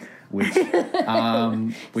camp, which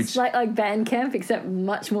it's like band camp, except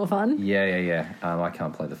much more fun. Yeah. I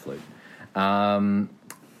can't play the flute.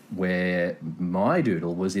 Where my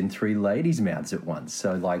doodle was in 3 ladies' mouths at once.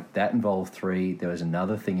 So, that involved 3. There was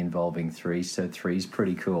another thing involving 3, so 3's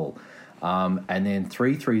pretty cool. And then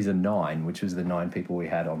 3 threes and 9, which was the 9 people we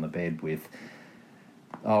had on the bed with.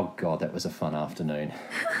 Oh, God, that was a fun afternoon.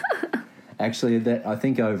 Actually, I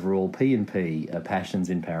think overall P&P, Passions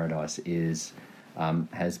in Paradise,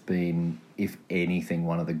 has been, if anything,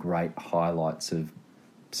 one of the great highlights of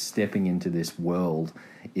stepping into this world,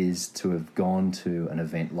 is to have gone to an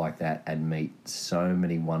event like that and meet so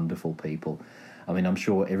many wonderful people. I mean, I'm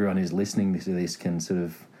sure everyone who's listening to this can sort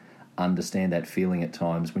of understand that feeling at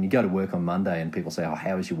times when you go to work on Monday and people say, "Oh,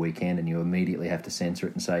 how was your weekend?" and you immediately have to censor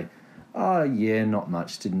it and say, "Oh, yeah, not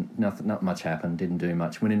much happened, didn't do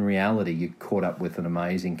much," when in reality you caught up with an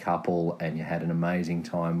amazing couple and you had an amazing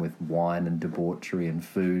time with wine and debauchery and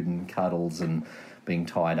food and cuddles and being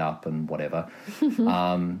tied up and whatever.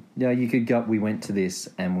 You could go. We went to this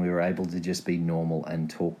and we were able to just be normal and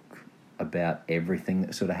talk about everything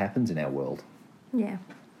that sort of happens in our world. Yeah.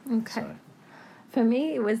 Okay. So. For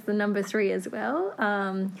me, it was the number 3 as well.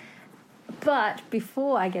 But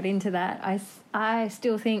before I get into that, I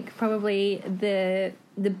still think probably the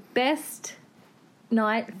best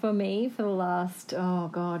night for me for the last, I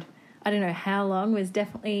don't know how long, was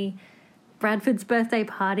definitely Bradford's birthday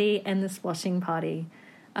party and the splashing party.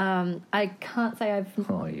 I can't say I've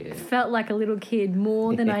felt like a little kid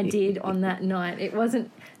more than I did on that night. It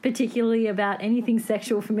wasn't particularly about anything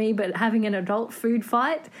sexual for me, but having an adult food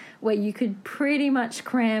fight where you could pretty much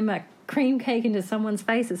cram a cream cake into someone's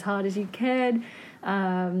face as hard as you could,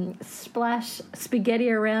 splash spaghetti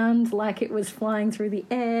around like it was flying through the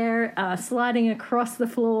air, sliding across the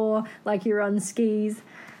floor like you're on skis.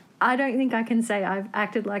 I don't think I can say I've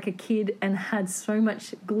acted like a kid and had so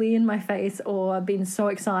much glee in my face or been so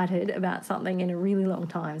excited about something in a really long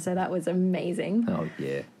time. So that was amazing. Oh,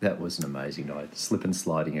 yeah. That was an amazing night. Slip and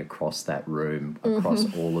sliding across that room, across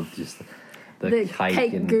all of just the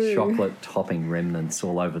cake and goo. chocolate topping remnants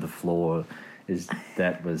all over the floor.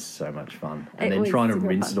 That was so much fun. And then trying to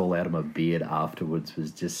rinse it all out of my beard afterwards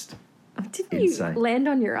was just insane. You land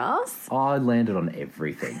on your ass? I landed on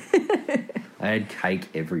everything. I had cake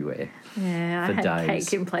everywhere. Yeah, for I had days.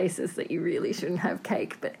 cake in places that you really shouldn't have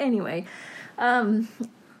cake. But anyway,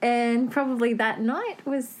 and probably that night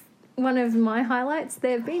was one of my highlights.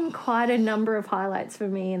 There have been quite a number of highlights for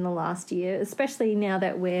me in the last year, especially now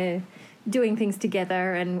that we're doing things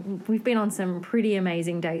together, and we've been on some pretty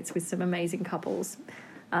amazing dates with some amazing couples.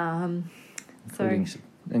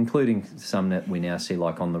 Including some that we now see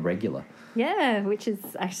like on the regular. Yeah, which is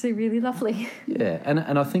actually really lovely. Yeah,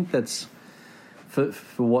 and I think that's for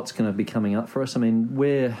what's going to be coming up for us. I mean,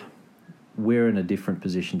 we're in a different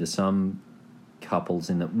position to some couples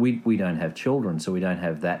in that we don't have children, so we don't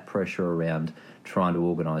have that pressure around trying to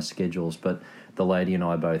organise schedules. But the lady and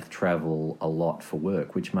I both travel a lot for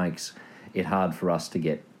work, which makes it hard for us to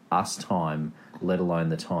get us time, let alone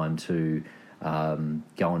the time to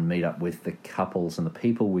go and meet up with the couples and the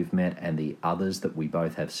people we've met and the others that we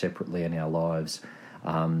both have separately in our lives.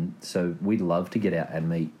 So we'd love to get out and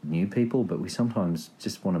meet new people, but we sometimes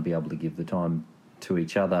just want to be able to give the time to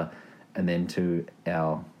each other and then to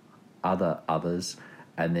our others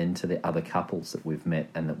and then to the other couples that we've met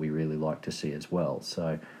and that we really like to see as well.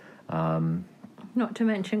 So... not to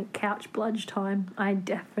mention couch bludge time. I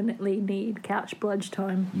definitely need couch bludge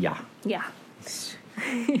time. Yeah. Yeah.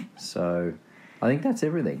 So I think that's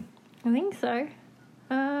everything. I think so.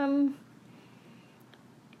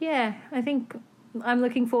 Yeah, I think I'm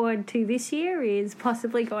looking forward to this year is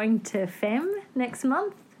possibly going to FEM next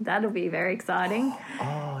month. That'll be very exciting.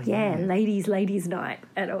 Oh, yeah. Ladies night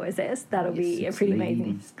at OSS. That'll be pretty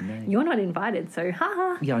amazing. Night. You're not invited, so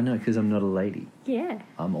haha. Yeah, I know, because I'm not a lady. Yeah.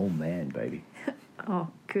 I'm all man, baby. Oh,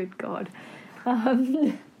 good God.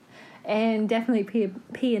 And definitely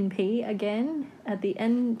P&P again at the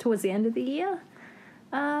end, towards the end of the year.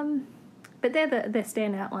 But they're the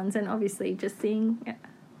standout ones, and obviously just seeing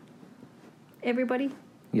everybody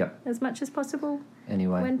as much as possible.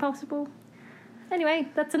 Anyway. When possible. Anyway,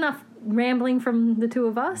 that's enough rambling from the two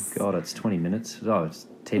of us. God, it's 20 minutes. Oh, it's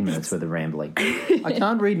 10 minutes worth of rambling. I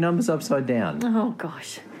can't read numbers upside down. Oh,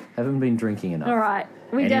 gosh. Haven't been drinking enough. All right.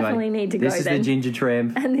 We definitely need to go then. This is the Ginger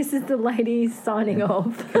Tramp. And this is the ladies signing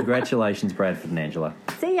off. Congratulations, Bradford and Angela.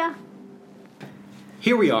 See ya.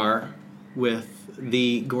 Here we are with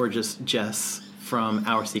the gorgeous Jess from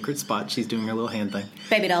Our Secret Spot. She's doing her little hand thing.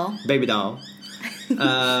 Baby doll. Baby doll.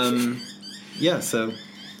 Yeah, so...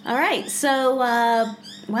 All right, so,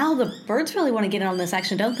 wow, the birds really want to get in on this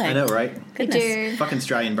action, don't they? I know, right? Goodness. They do. Fucking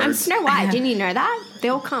Australian birds. I'm Snow White. Didn't you know that? They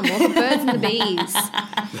all come. All the birds and the bees.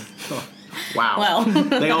 Wow. Well.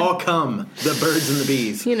 They all come. The birds and the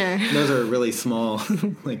bees. You know. Those are really small.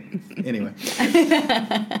 Anyway.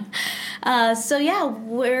 So, yeah,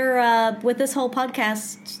 we're, with this whole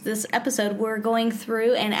podcast this episode, we're going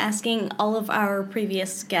through and asking all of our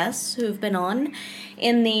previous guests who have been on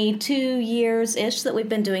in the 2 years-ish that we've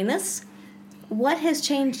been doing this. What has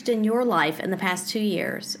changed in your life in the past 2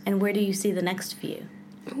 years, and where do you see the next few?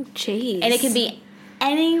 Oh, jeez. And it can be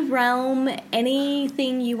any realm,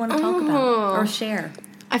 anything you want to talk about or share.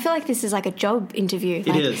 I feel like this is like a job interview. It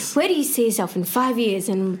like, is. Where do you see yourself in 5 years?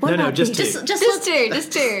 And what No, about just these- two. Just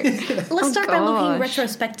two. Let's start by looking gosh.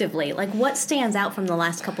 retrospectively. Like, what stands out from the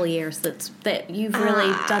last couple of years that you've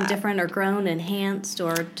really done different or grown, enhanced,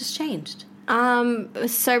 or just changed?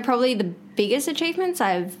 So probably the biggest achievements,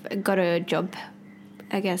 I've got a job,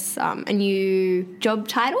 I guess, a new job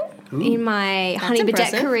title in my Honey Bidet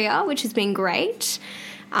impressive. career, which has been great.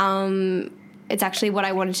 It's actually what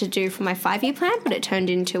I wanted to do for my 5-year plan, but it turned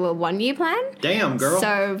into a 1-year plan. Damn, girl.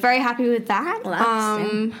 So very happy with that. Well, that's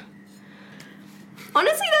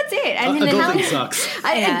Honestly, that's it. And then Adulting sucks.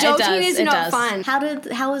 adulting is not fun.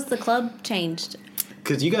 How has the club changed?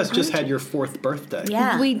 Because you guys just had your 4th birthday.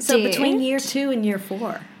 Yeah, We so did. between year 2 and year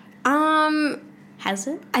 4, has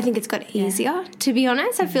it? I think it's got easier, to be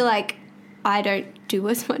honest. I feel like I don't do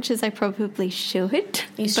as much as I probably should.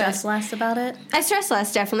 You stress less about it? I stress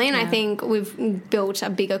less, definitely, and I think we've built a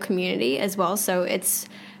bigger community as well, so it's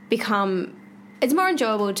more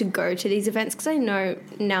enjoyable to go to these events because I know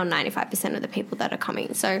now 95% of the people that are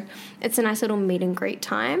coming, so it's a nice little meet and greet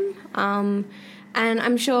time, and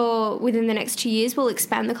I'm sure within the next 2 years we'll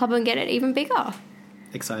expand the club and get it even bigger.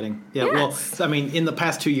 Exciting. Yeah, Yes. well, I mean, in the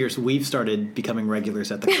past 2 years, we've started becoming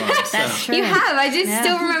regulars at the club. That's true. You have. I just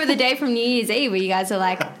still remember the day from New Year's Eve where you guys are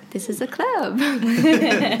like, this is a club.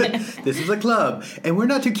 This is a club, and we're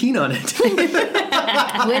not too keen on it.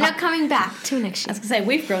 We're not coming back till next I year. was going to say,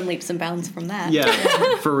 we've grown leaps and bounds from that. Yeah,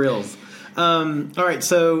 for reals. All right,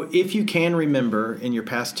 so if you can remember in your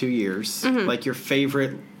past 2 years, like your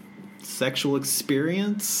favorite sexual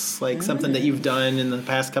experience, like something that you've done in the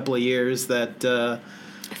past couple of years that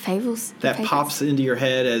Favels. that pops into your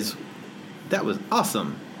head as, that was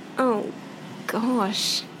awesome. Oh,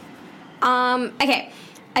 gosh. Okay.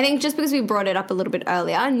 I think just because we brought it up a little bit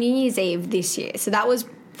earlier, New Year's Eve this year. So that was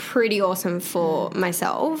pretty awesome for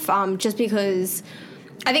myself. Just because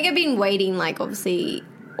I think I've been waiting, like, obviously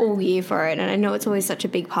all year for it. And I know it's always such a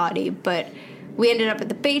big party, but we ended up at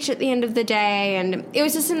the beach at the end of the day. And it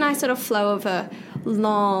was just a nice sort of flow of a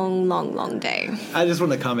long day. I just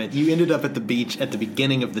want to comment. You ended up at the beach at the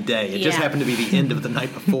beginning of the day. It just Yeah. happened to be the end of the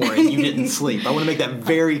night before, and you didn't sleep. I want to make that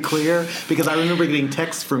very clear because I remember getting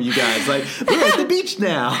texts from you guys like, we're at the beach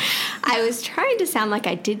now. I was trying to sound like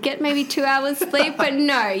I did get maybe 2 hours sleep, but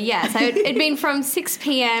no, yes. It'd been from 6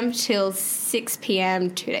 p.m. till 6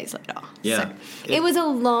 p.m. 2 days later. Yeah. So it was a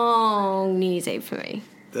long New Year's Eve for me.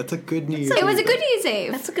 That's a good New Year's It was a Eve. good New Year's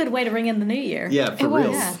Eve. That's a good way to ring in the new year. Yeah, for It was.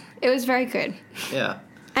 real. Yeah. It was very good. Yeah.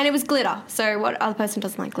 And it was glitter. So what other person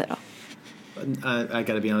doesn't like glitter? I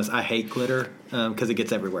got to be honest. I hate glitter because it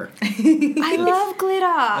gets everywhere. I love glitter.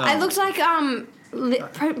 I looked like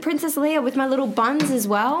Princess Leia with my little buns as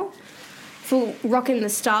well. For rocking the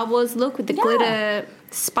Star Wars look with the glitter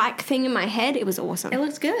spike thing in my head. It was awesome. It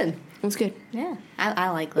looks good. It was good. Yeah. I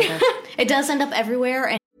like glitter. It does end up everywhere.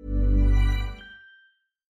 And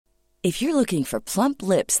If you're looking for plump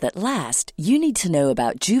lips that last, you need to know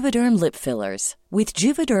about Juvederm lip fillers. With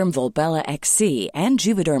Juvederm Volbella XC and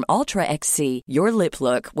Juvederm Ultra XC, your lip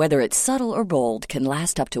look, whether it's subtle or bold, can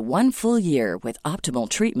last up to 1 full year with optimal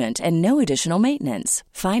treatment and no additional maintenance.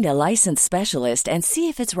 Find a licensed specialist and see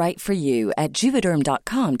if it's right for you at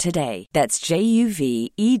Juvederm.com today. That's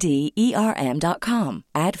JUVEDERM.com.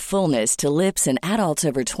 Add fullness to lips in adults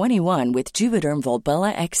over 21 with Juvederm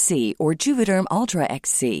Volbella XC or Juvederm Ultra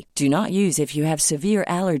XC. Do not use if you have severe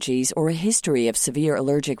allergies or a history of severe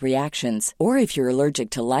allergic reactions, or if you're allergic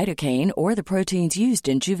to lidocaine or the proteins used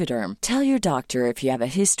in Juvederm. Tell your doctor if you have a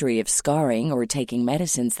history of scarring or taking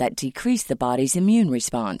medicines that decrease the body's immune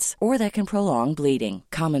response or that can prolong bleeding.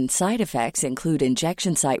 Common side effects include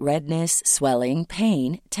injection site redness, swelling,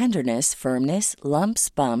 pain, tenderness, firmness, lumps,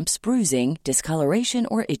 bumps, bruising, discoloration,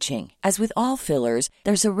 or itching. As with all fillers,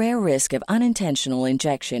 there's a rare risk of unintentional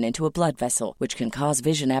injection into a blood vessel, which can cause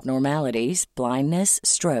vision abnormalities, blindness,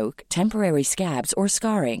 stroke, temporary scabs, or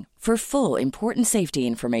scarring. For full, important safety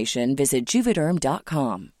information, visit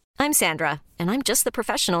Juvederm.com. I'm Sandra, and I'm just the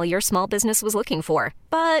professional your small business was looking for.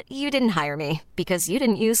 But you didn't hire me because you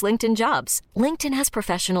didn't use LinkedIn Jobs. LinkedIn has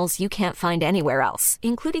professionals you can't find anywhere else,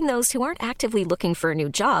 including those who aren't actively looking for a new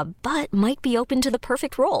job, but might be open to the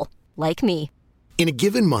perfect role, like me. In a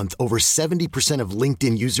given month, over 70% of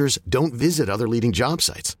LinkedIn users don't visit other leading job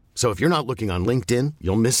sites. So if you're not looking on LinkedIn,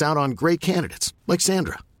 you'll miss out on great candidates like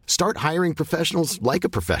Sandra. Start hiring professionals like a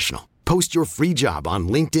professional. Post your free job on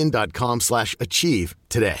linkedin.com/achieve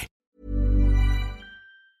today.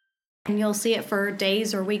 And you'll see it for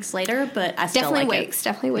days or weeks later, but I still Definitely like weeks.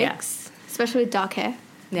 Definitely weeks. Especially with dark hair.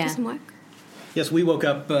 Yeah. Doesn't work. Yes, we woke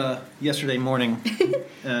up yesterday morning.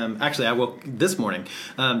 Actually, I woke this morning,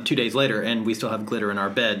 2 days later, and we still have glitter in our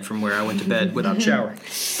bed from where I went to bed without showering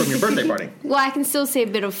from your birthday party. Well, I can still see a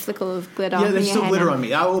bit of flickle of glitter. Yeah, there's your still hair glitter now. on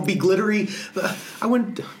me. I will be glittery. I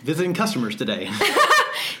went visiting customers today.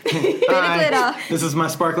 Bit of glitter. This is my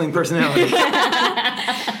sparkling personality.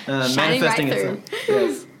 Shining Manifesting right through. itself.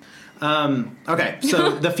 Yes. Okay,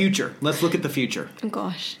 so the future. Let's look at the future. Oh,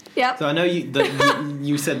 gosh. Yep. So I know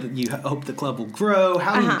you said that you hope the club will grow.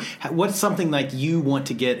 What's something like you want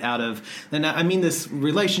to get out of? And I mean this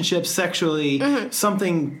relationship, sexually,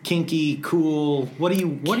 something kinky, cool. What are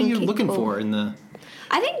you looking for in the?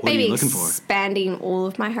 I think What are maybe you looking for? expanding all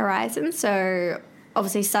of my horizons. So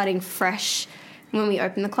obviously starting fresh. When we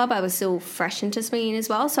opened the club, I was still fresh into swinging as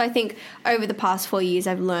well. So I think over the past 4 years,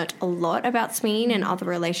 I've learnt a lot about swinging and other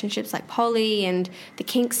relationships like poly and the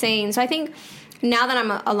kink scene. So I think now that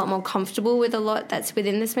I'm a lot more comfortable with a lot that's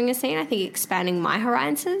within the swinger scene, I think expanding my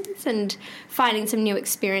horizons and finding some new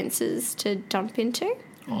experiences to jump into.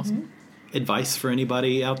 Awesome. Advice for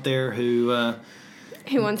anybody out there who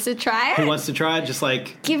wants to try it? who wants to try it? Just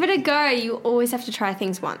like Give it a go. You always have to try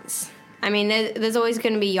things once. I mean, there's always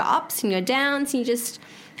going to be your ups and your downs. You just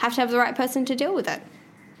have to have the right person to deal with it.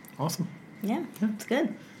 awesome. Yeah, it's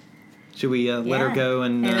good. Should we let her Yeah. go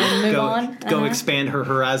and move on? go expand her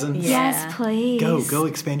horizons? Yeah. Yes, please. Go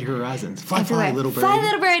expand your horizons. Fly, Everywhere. little birdie. Fly,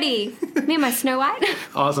 little birdie. Me and my Snow White.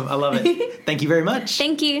 Awesome. I love it. Thank you very much.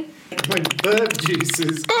 Thank you. When bird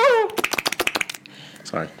juices.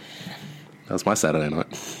 Sorry. That was my Saturday night.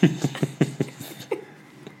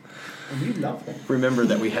 You love it. Remember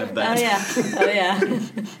that we have that. Oh yeah.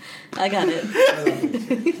 I got it.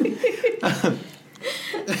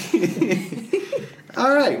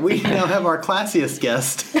 All right, we now have our classiest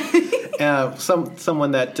guest.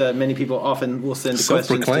 Someone that many people often will send questions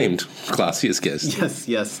to. Self-proclaimed classiest guest.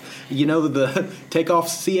 Yes. You know the takeoff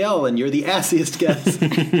CL, and you're the assiest guest.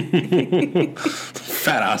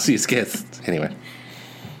 Fat assiest guest. Anyway.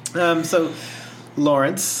 So,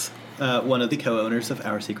 Lawrence, one of the co-owners of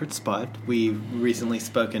Our Secret Spot, we've recently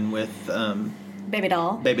spoken with Baby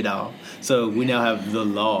doll. Baby Doll. So we now have the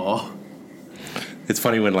law. It's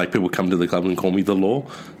funny when like people come to the club and call me the law,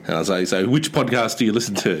 and I was like, "So which podcast do you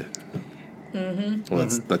listen to?" Mm-hmm. Well,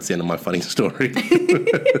 that's the end of my funny story. But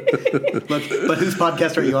whose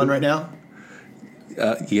podcast are you on right now?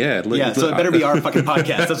 Yeah. So it better be our fucking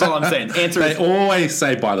podcast. That's all I'm saying. Answer They is, always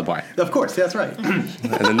say by the by, of course, that's right.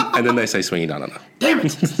 and then they say swinging. No. Damn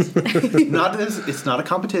it! It's not a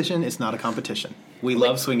competition. It's not a competition. We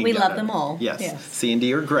love swinging. we down love under. them all. Yes. Yes.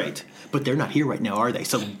 C&D are great, but they're not here right now, are they?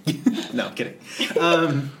 So, no, kidding.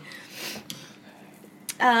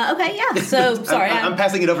 Okay, yeah. So sorry, I'm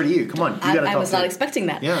passing it over to you. Come on, you gotta I talk was to not it. expecting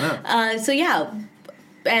that. Yeah, no. So yeah,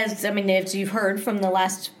 as you've heard from the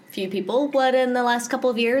last few people, what in the last couple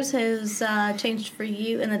of years has changed for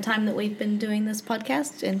you in the time that we've been doing this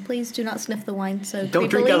podcast? And please do not sniff the wine. So Don't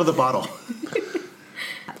drink out of the bottle.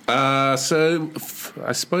 So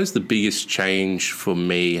I suppose the biggest change for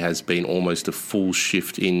me has been almost a full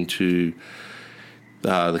shift into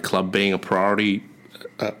the club being a priority.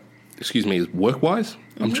 Work-wise.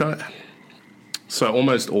 I'm trying. So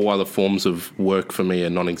almost all other forms of work for me are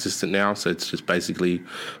non-existent now. So it's just basically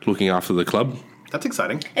looking after the club. That's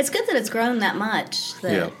exciting. It's good that it's grown that much.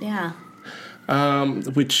 Yeah.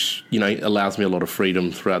 Which allows me a lot of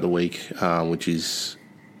freedom throughout the week, which is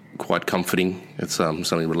quite comforting. It's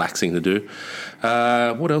something relaxing to do.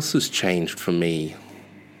 What else has changed for me?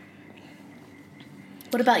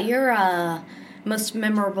 What about your most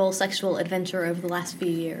memorable sexual adventure over the last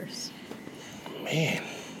few years? Man.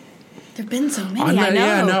 There've been so many. I know.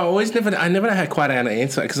 Yeah, no, I never had quite an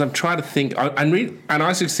answer because I'm trying to think. And I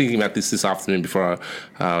was just thinking about this afternoon before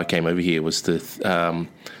I came over here, was to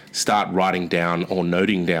start writing down or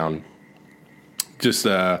noting down just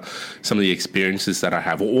some of the experiences that I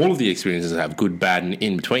have, or all of the experiences I have, good, bad, and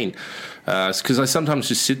in between. Because I sometimes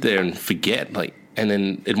just sit there and forget, and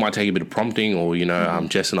then it might take a bit of prompting, or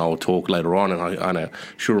Jess and I will talk later on, and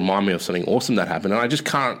she'll remind me of something awesome that happened, and I just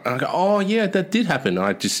can't. And I go, oh yeah, that did happen. And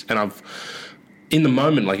I've in the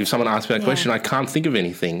moment, like if someone asks me that question, I can't think of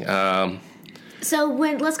anything. So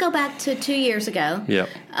let's go back to 2 years ago. Yeah.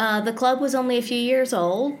 The club was only a few years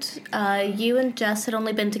old. You and Jess had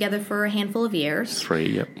only been together for a handful of years. 3,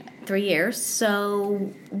 yep. 3 years.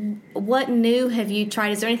 So what new have you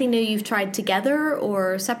tried? Is there anything new you've tried together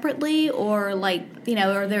or separately? Or like,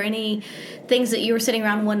 are there any things that you were sitting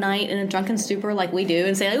around one night in a drunken stupor like we do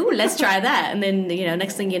and say, "Ooh, let's try that." And then,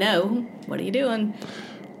 next thing you know, what are you doing?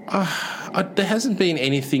 There hasn't been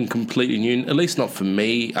anything completely new, at least not for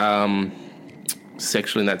me,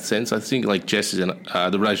 sexually in that sense. I think like Jess the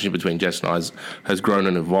relationship between Jess and I has grown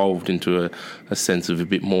and evolved into a sense of a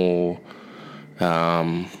bit more...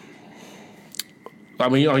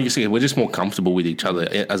 we're just more comfortable with each other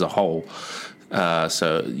as a whole.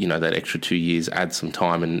 So, that extra 2 years adds some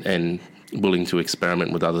time and willing to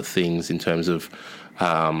experiment with other things in terms of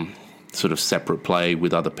sort of separate play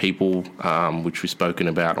with other people, which we've spoken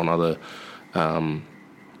about on other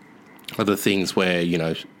things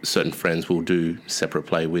where, certain friends will do separate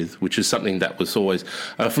play with, which is something that was always,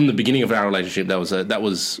 from the beginning of our relationship, that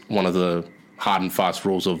was one of the hard and fast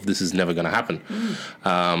rules of this is never going to happen.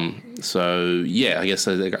 So I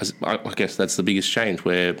guess that's the biggest change,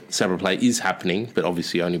 where separate play is happening, but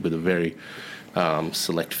obviously only with a very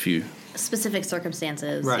select few specific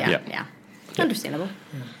circumstances. Right. Yeah. Understandable.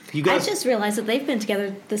 Yeah. You guys, I just realized that they've been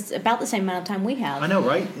together about the same amount of time we have. I know,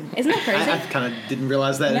 right? Isn't that crazy? I kind of didn't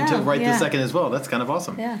realize that until this second as well. That's kind of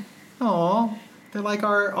awesome. Yeah. Aw, they're like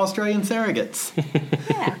our Australian surrogates.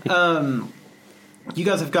 Yeah. You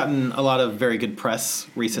guys have gotten a lot of very good press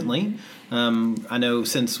recently. I know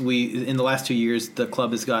in the last 2 years, the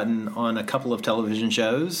club has gotten on a couple of television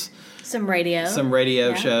shows. Some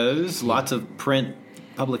radio shows, lots of print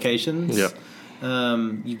publications. Yep.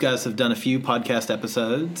 You guys have done a few podcast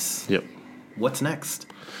episodes. Yep. What's next?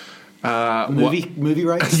 Movie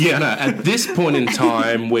rights? Yeah, no. At this point in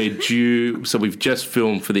time, we're due. So we've just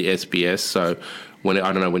filmed for the SBS. So I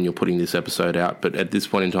don't know when you're putting this episode out, but at this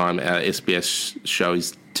point in time, our SBS show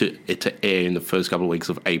is to air in the first couple of weeks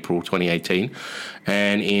of April 2018,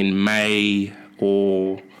 and in May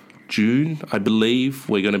or June, I believe,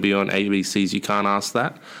 we're going to be on ABC's You Can't Ask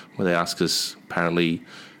That, where they ask us apparently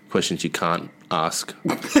questions you can't ask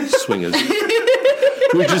swingers,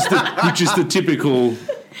 which is the typical,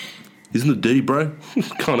 isn't it dirty, bro?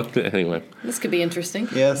 kind of thing. Anyway, this could be interesting.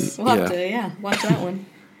 Yes, we'll have to watch that one.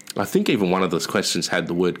 I think even one of those questions had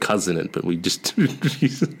the word cousin in it, but we just...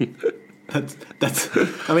 That's.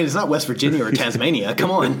 I mean, it's not West Virginia or Tasmania.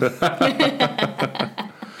 Come on.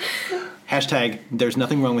 Hashtag, there's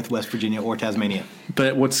nothing wrong with West Virginia or Tasmania.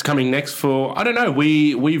 But what's coming next for... I don't know.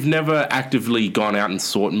 We've never actively gone out and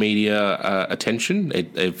sought media attention.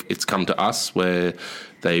 It's come to us where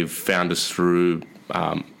they've found us through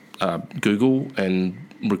Google and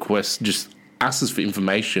just ask us for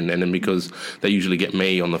information, and then because they usually get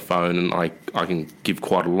me on the phone and I can give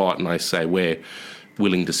quite a lot, and I say we're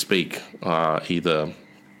willing to speak either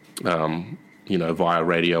via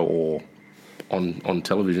radio or on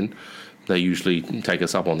television, they usually take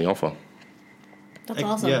us up on the offer. That's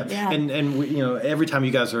awesome. Yeah. And we, every time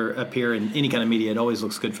you guys appear in any kind of media, it always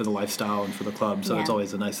looks good for the lifestyle and for the club, so it's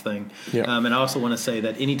always a nice thing. Yeah. And I also want to say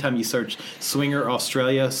that anytime you search Swinger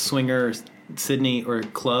Australia, Swinger Sydney, or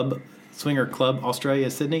Swinger Club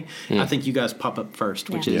Australia Sydney, I think you guys pop up first,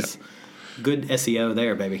 which is good SEO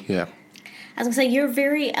there, baby. Yeah. I was going to say, you're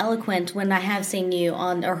very eloquent when I have seen you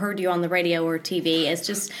on or heard you on the radio or TV. It's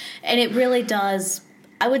just, and it really does,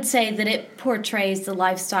 I would say that it portrays the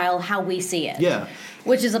lifestyle how we see it. Yeah.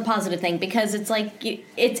 Which is a positive thing, because it's like,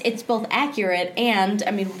 it's both accurate and,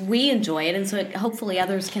 I mean, we enjoy it, and so hopefully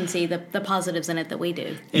others can see the positives in it that we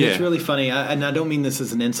do. And it's really funny, and I don't mean this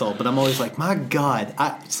as an insult, but I'm always like, my God,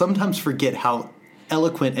 I sometimes forget how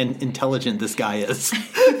eloquent and intelligent this guy is.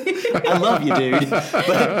 I love you, dude.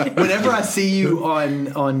 But whenever I see you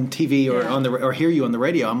on TV or or hear you on the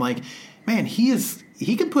radio, I'm like, man, he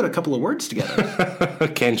can put a couple of words together.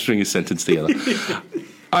 Can string a sentence together.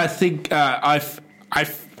 I think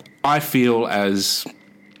I feel as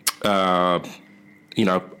a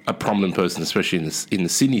prominent person, especially in the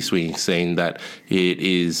Sydney swinging scene, that it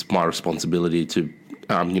is my responsibility to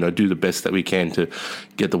do the best that we can to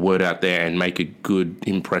get the word out there and make a good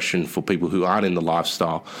impression for people who aren't in the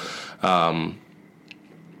lifestyle.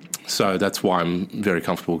 So that's why I'm very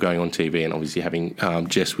comfortable going on TV, and obviously having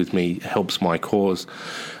Jess with me helps my cause,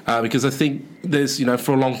 because I think there's,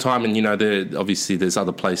 for a long time, and obviously there's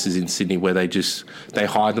other places in Sydney where they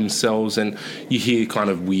hide themselves, and you hear kind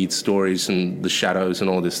of weird stories and the shadows and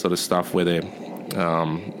all this sort of stuff where they're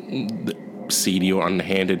seedy or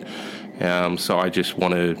underhanded. So I just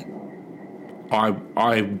want to.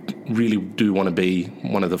 I really do want to be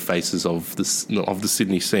one of the faces of the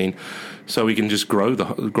Sydney scene, so we can just grow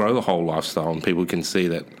the whole lifestyle, and people can see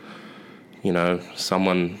that,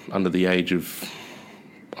 someone under the age of,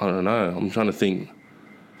 I don't know, I'm trying to think,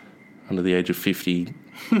 under the age of 50.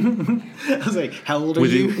 I was like, how old are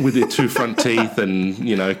with you? with their two front teeth and,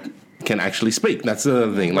 can actually speak. That's the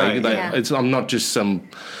other thing. Right, yeah. I'm not just some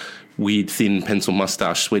weird, thin, pencil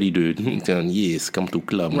mustache, sweaty dude going, yes, come to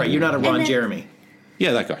club. Right, you're not a Ron Jeremy.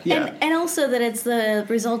 Yeah, that guy. Yeah. And also that it's the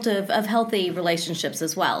result of healthy relationships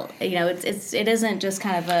as well. It isn't just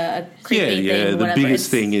kind of a creepy thing. Yeah, the biggest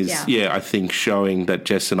thing is, yeah. I think showing that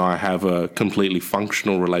Jess and I have a completely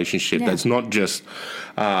functional relationship that's not just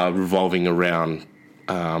revolving around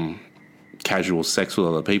casual sex with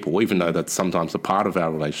other people, even though that's sometimes a part of our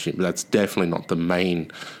relationship. But that's definitely not the main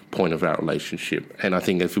point of our relationship. And I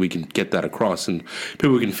think if we can get that across and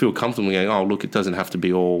people can feel comfortable going, oh, look, it doesn't have to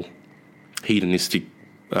be all hedonistic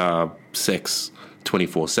sex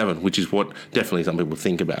 24/7, which is what definitely some people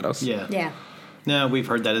think about us. Yeah. No, we've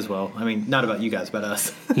heard that as well. I mean, not about you guys, but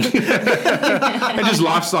us. And just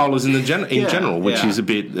lifestyle is in general, which is a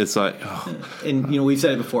bit, it's like... Oh. And, we've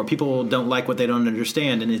said it before, people don't like what they don't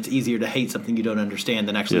understand, and it's easier to hate something you don't understand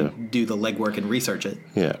than actually do the legwork and research it.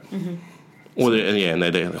 Yeah. Mm-hmm. Or they're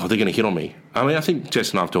going to hit on me. I mean, I think Jess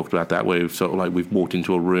and I have talked about that, where we've walked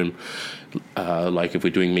into a room, like if we're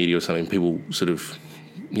doing media or something, people sort of...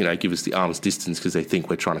 give us the arm's distance because they think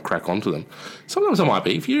we're trying to crack onto them. Sometimes I might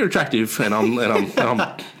be. If you're attractive, and I'm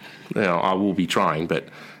I will be trying, but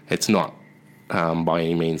it's not by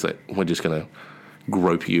any means that we're just going to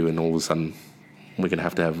grope you and all of a sudden we're going to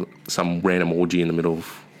have some random orgy in the middle of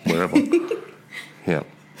wherever. Yeah.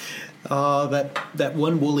 That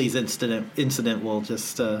one Woolies incident will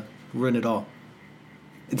just ruin it all.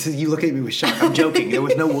 You look at me with shock. I'm joking. There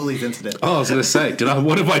was no Woolies incident. Oh, I was going to say,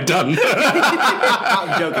 what have I done?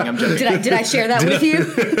 I'm joking. Did I share that with you?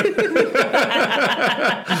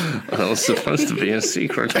 That was supposed to be a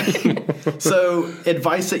secret. So,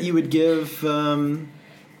 advice that you would give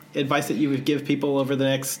people over the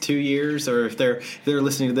next 2 years, or if they're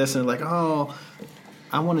listening to this and they're like, oh,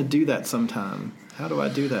 I want to do that sometime. How do I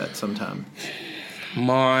do that sometime?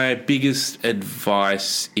 My biggest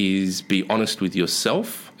advice is be honest with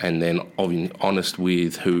yourself and then honest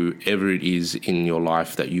with whoever it is in your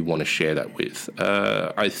life that you want to share that with.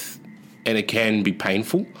 And it can be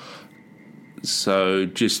painful, so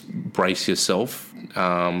just brace yourself.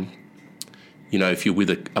 If you're with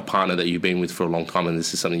a partner that you've been with for a long time and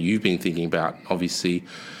this is something you've been thinking about, obviously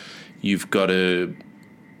you've got to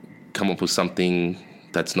come up with something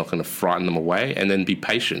that's not going to frighten them away, and then be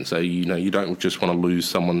patient. So, you don't just want to lose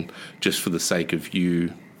someone just for the sake of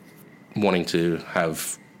you wanting to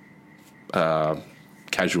have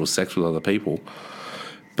casual sex with other people.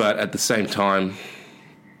 But at the same time,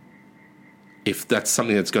 if that's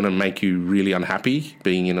something that's going to make you really unhappy,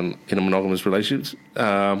 being in a monogamous relationship,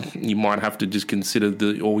 you might have to just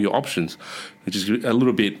consider all your options, which is a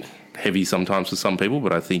little bit heavy sometimes for some people,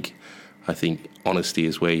 but I think honesty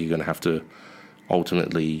is where you're going to have to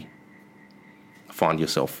ultimately find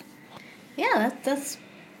yourself. Yeah, that's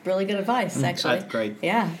really good advice, actually. That's great.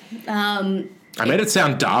 Yeah. I made it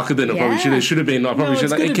sound darker than it probably should. It should have been. I probably should.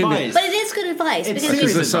 But it is good advice.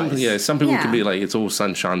 Because there's some people can be like, it's all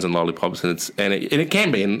sunshines and lollipops, and it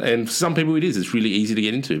can be, and for some people it is. It's really easy to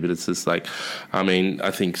get into, but it's just like, I mean,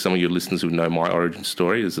 I think some of your listeners would know my origin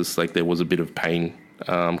story. It's just like there was a bit of pain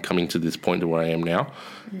coming to this point to where I am now.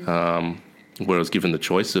 Where I was given the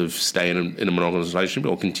choice of staying in a monogamous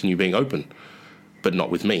relationship or continue being open, but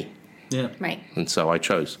not with me. Yeah. Right. And so I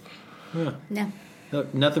chose. Yeah.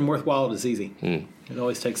 Look, nothing worthwhile is easy. It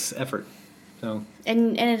always takes effort. So.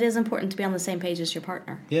 And it is important to be on the same page as your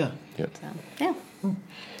partner. Yeah. So, yeah. All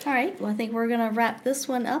right. Well, I think we're going to wrap this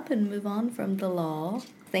one up and move on from the law.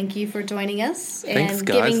 Thank you for joining us and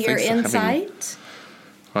giving your insight.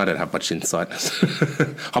 I don't have much insight.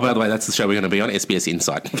 Oh, by the way, that's the show we're going to be on, SBS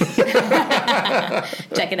Insight.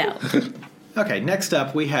 Check it out. Okay, next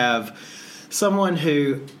up we have someone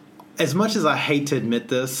who, as much as I hate to admit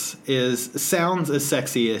this, sounds as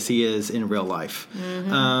sexy as he is in real life.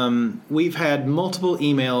 Mm-hmm. We've had multiple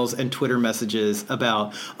emails and Twitter messages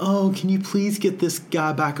about, oh, can you please get this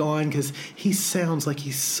guy back on because he sounds like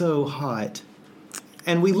he's so hot.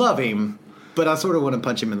 And we love him, but I sort of want to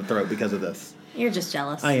punch him in the throat because of this. You're just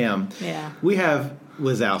jealous. I am. Yeah. We have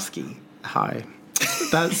Wazowski. Hi.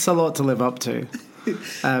 That's a lot to live up to.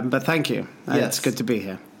 But thank you. Yes. It's good to be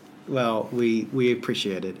here. Well, we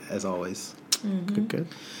appreciate it, as always. Mm-hmm. Good.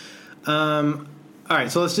 All right,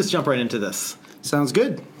 so let's just jump right into this. Sounds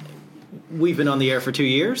good. We've been on the air for 2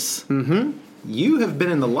 years. Mm-hmm. You have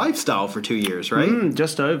been in the lifestyle for 2 years, right?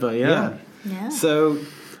 Just over, yeah. So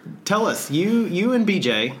tell us, you and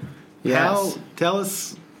BJ, yes.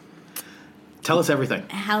 Tell us everything.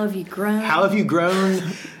 How have you grown? How have you grown?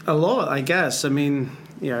 A lot, I guess. I mean,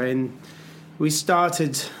 we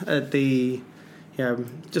started at the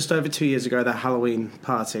just over 2 years ago, the Halloween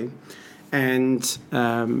party. And,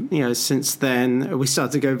 since then, we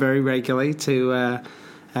started to go very regularly to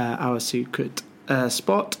our secret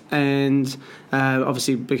spot, and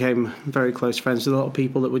obviously became very close friends with a lot of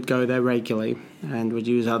people that would go there regularly and would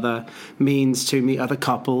use other means to meet other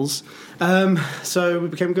couples. So we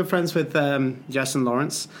became good friends with Jess and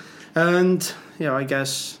Lawrence. And, I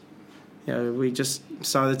guess, we just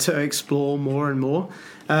started to explore more and more.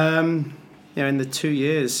 In the 2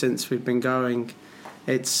 years since we've been going,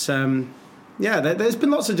 it's there's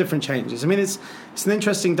been lots of different changes. I mean, it's an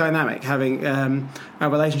interesting dynamic having a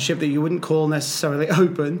relationship that you wouldn't call necessarily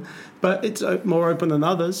open, but it's more open than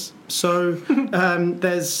others. So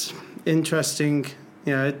there's interesting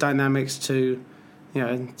dynamics to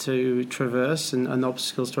traverse and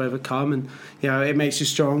obstacles to overcome, and it makes you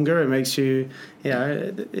stronger. It makes you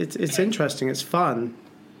it's interesting. It's fun.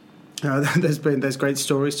 There's great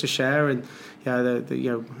stories to share, and I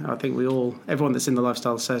think everyone that's in the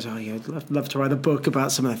lifestyle says, I'd love to write a book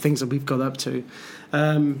about some of the things that we've got up to.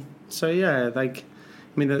 Is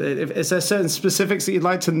there certain specifics that you'd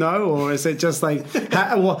like to know, or is it just like,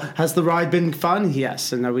 has the ride been fun?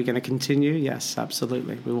 Yes. And are we going to continue? Yes,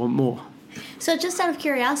 absolutely. We want more. So just out of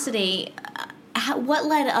curiosity, what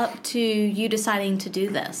led up to you deciding to do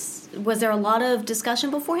this? Was there a lot of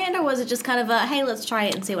discussion beforehand, or was it just kind of a, hey, let's try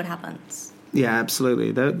it and see what happens? Yeah,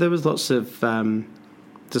 absolutely. There was lots of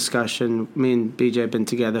discussion. Me and BJ have been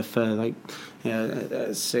together for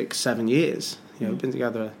 6-7 years. We've been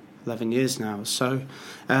together 11 years now. So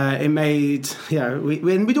it made,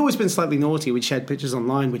 we'd always been slightly naughty. We'd shared pictures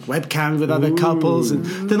online with webcams with other couples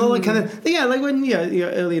and done all that kind of, like when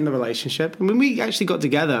you're early in the relationship. I mean, we actually got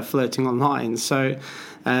together flirting online. So,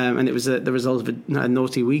 and it was the result of a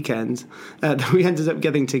naughty weekend that we ended up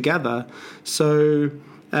getting together. So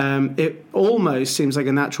it almost seems like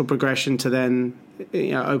a natural progression to then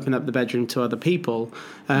open up the bedroom to other people.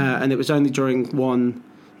 And it was only during one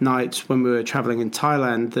night when we were traveling in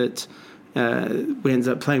Thailand that we ended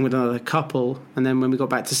up playing with another couple. And then when we got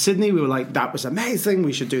back to Sydney, we were like, that was amazing,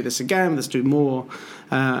 we should do this again, let's do more.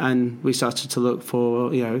 And we started to look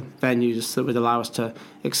for venues that would allow us to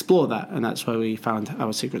explore that, and that's where we found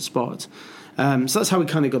our secret spot. So that's how we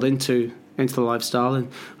kind of got into the lifestyle, and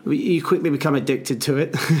you quickly become addicted to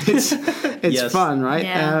it. It's yes. Fun, right?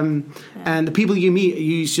 Yeah. And the people you meet,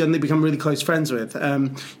 you suddenly become really close friends with. The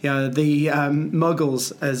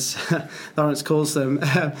muggles, as Lawrence calls them.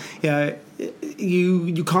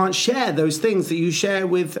 You can't share those things that you share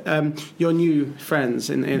with your new friends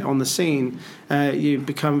on the scene. You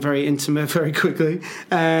become very intimate very quickly,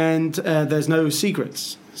 and there's no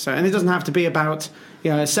secrets. So, and it doesn't have to be about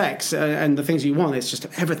sex and the things you want. It's just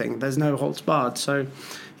everything. There's no holds barred. So,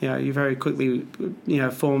 you very quickly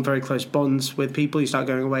form very close bonds with people. You start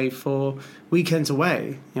going away for weekends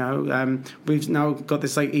away. We've now got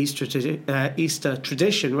this like Easter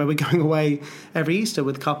tradition where we're going away every Easter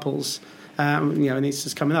with couples. And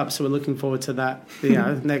Easter's coming up, so we're looking forward to that.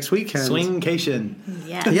 Next weekend. Swingcation.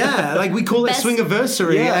 Yeah, like we call it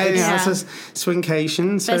swingiversary. It's a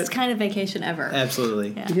swingcation. So best kind of vacation ever.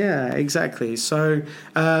 Absolutely. Yeah, exactly. So,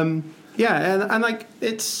 and like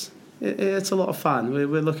it's a lot of fun.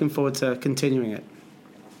 We're looking forward to continuing it.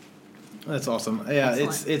 That's awesome. Yeah,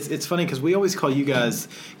 it's funny because we always call you guys,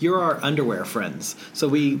 you're our underwear friends. So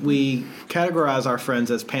we categorize our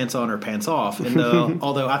friends as pants on or pants off. And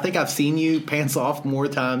although I think I've seen you pants off more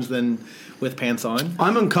times than with pants on.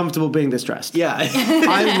 I'm uncomfortable being distressed. Yeah.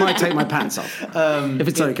 I might take my pants off if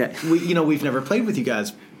it's okay. We've never played with you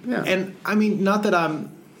guys. Yeah. And I mean, not that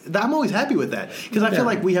I'm always happy with that, because I feel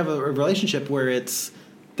like we have a relationship where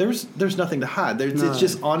there's nothing to hide. It's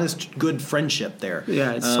just honest, good friendship there.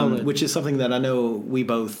 Yeah, it's solid. Which is something that I know we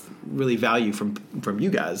both really value from you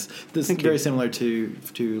guys. This is very similar to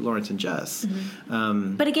Lawrence and Jess.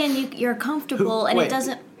 Mm-hmm. But again, you're comfortable, it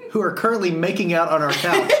doesn't... Who are currently making out on our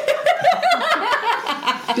couch.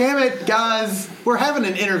 Damn it, guys. We're having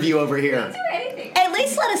an interview over here. At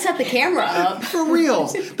least let us set the camera up. For real.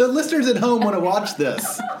 The listeners at home want to watch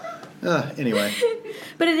this. Anyway.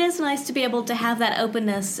 But it is nice to be able to have that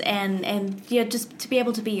openness and just to be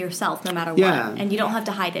able to be yourself no matter what. Yeah. And you don't have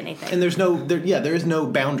to hide anything. And there is no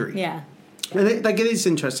boundary. Yeah. It is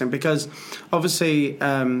interesting because obviously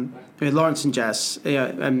Lawrence and Jess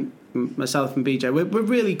and myself and BJ, we're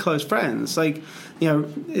really close friends. Like,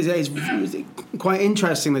 it's quite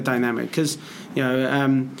interesting, the dynamic, because,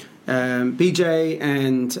 BJ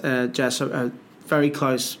and Jess are very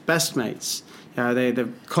close best mates. They're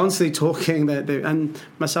constantly talking. And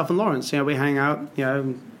myself and Lawrence, we hang out,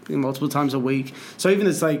 multiple times a week. So even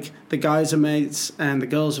as like the guys are mates and the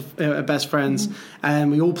girls are best friends,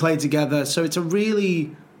 and we all play together. So it's a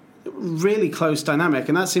really, really close dynamic,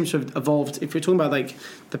 and that seems to have evolved. If you're talking about like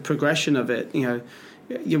the progression of it,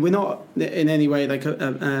 we're not in any way like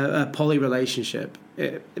a poly relationship,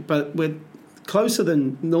 but we're closer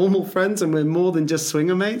than normal friends, and we're more than just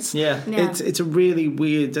swinger mates. Yeah. It's a really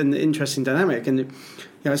weird and interesting dynamic, and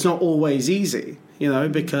it's not always easy,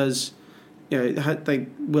 because they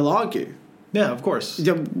will argue. Yeah, of course.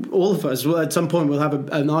 All of us, at some point, will have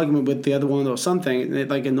an argument with the other one or something,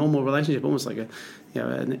 like a normal relationship, almost like a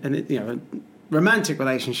romantic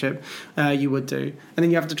relationship you would do, and then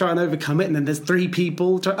you have to try and overcome it, and then there's three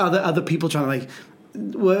people, other people trying to like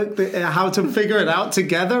work how to figure it out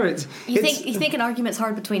together. You think an argument's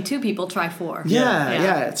hard between two people? Try four.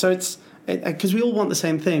 Yeah. So it's because we all want the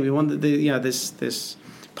same thing. We want this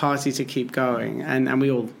party to keep going, and we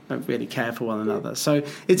all really care for one another. So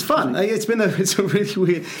it's fun. It's a really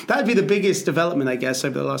weird. That'd be the biggest development, I guess,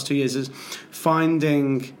 over the last 2 years, is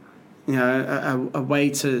finding a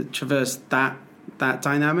way to traverse that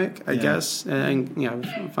dynamic, I guess, and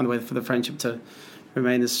find a way for the friendship to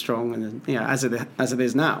remain as strong and as it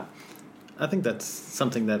is now. I think that's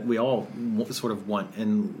something that we all sort of want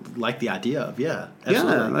and like the idea of. Yeah,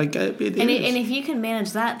 absolutely. And if you can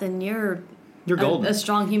manage that, then you're golden. A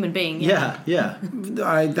strong human being. Yeah.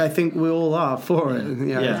 I think we all are for it.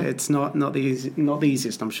 It's not the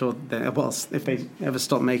easiest. I'm sure. If they ever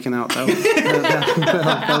stop making out, they'll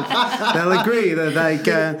agree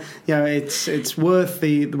that it's worth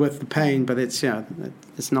the pain, but it's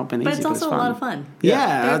not been easy. But it's also a lot of fun.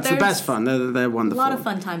 Yeah, it's the best fun. They're wonderful. A lot of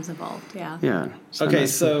fun times involved. Yeah. Yeah.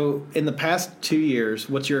 So in the past 2 years,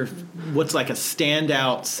 what's like a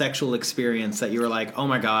standout sexual experience that you were like, oh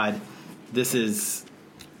my god, this is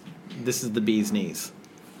the bee's knees?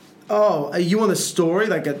 Oh, you want a story,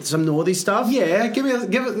 like some naughty stuff? Yeah, give us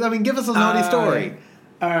a naughty story.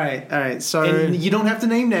 All right. So, and you don't have to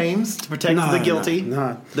name names to protect the guilty,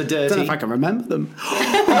 no. the dirty. I don't know if I can remember them.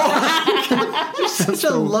 You're such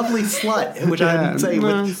a lovely slut, which I would say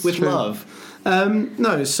with love.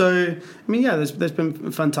 No, so there's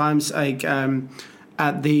been fun times like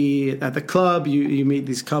at the club. You meet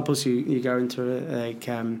these couples. You go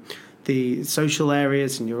into the social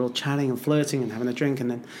areas, and you're all chatting and flirting and having a drink,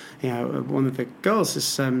 and then one of the girls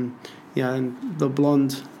is and the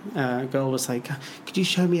blonde girl was like, could you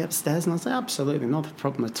show me upstairs? And I was like, absolutely, not a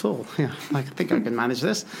problem at all. I think I can manage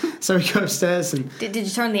this. So we go upstairs, and did you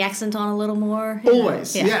turn the accent on a little more?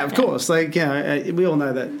 Always, of course. Like we all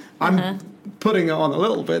know that I'm putting it on a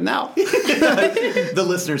little bit now. The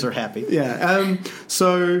listeners are happy. Yeah.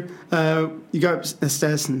 So you go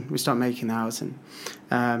upstairs, and we start making out,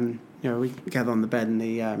 and we gather on the bed in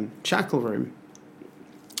the shackle room.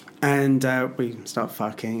 And we start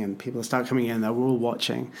fucking, and people start coming in, and we're all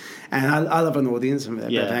watching. And I love an audience. I'm a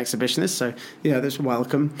bit of an exhibitionist, so that's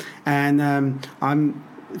welcome. And I'm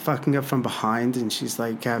fucking her from behind, and she's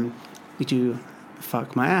like, "Would you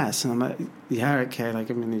fuck my ass?" And I'm like, "Yeah, okay.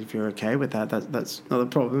 Like, if you're okay with that, that's not a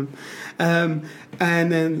problem."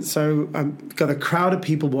 And then so I've got a crowd of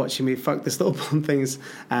people watching me fuck this little blonde thing's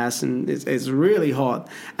ass, and it's really hot.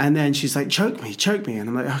 And then she's like, choke me. And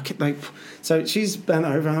I'm like, okay, like, so she's bent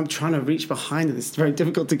over, and I'm trying to reach behind her. It's very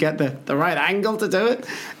difficult to get the right angle to do it.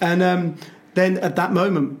 And then at that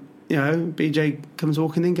moment, BJ comes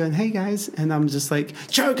walking in going, "Hey guys," and I'm just like,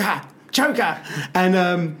 choke her.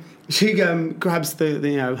 And she grabs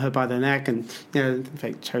her by the neck and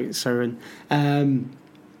fake chokes her, and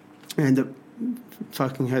end up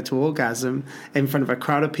fucking her to orgasm in front of a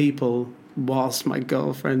crowd of people whilst my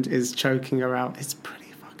girlfriend is choking her out. It's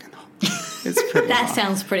pretty fucking hot. It's pretty that hot.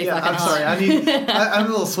 Sounds pretty fucking I'm hot. sorry. I'm a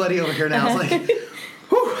little sweaty over here now. It's like,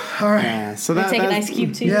 whew, all right. Yeah, so take an ice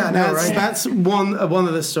cube too. Yeah, no, right. That's one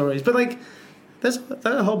of the stories. But like, there's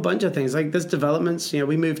a whole bunch of things. Like, there's developments.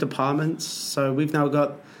 We moved apartments, so we've now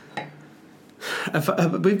got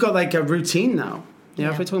like a routine now.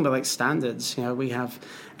 If we're talking about like standards, we have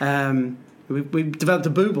we've developed a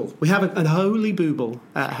booble. We have an holy booble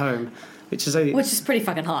at home, which is pretty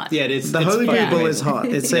fucking hot. Yeah, it is. The holy booble amazing. is hot.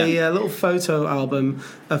 It's a little photo album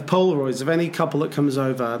of Polaroids of any couple that comes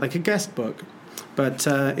over, like a guest book, but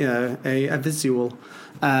a visual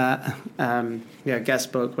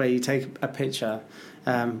guest book where you take a picture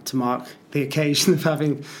to mark the occasion of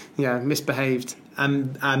having misbehaved. I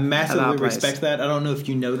massively respect that. I don't know if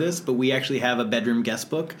you know this, but we actually have a bedroom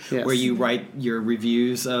guest book where you write your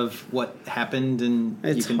reviews of what happened, and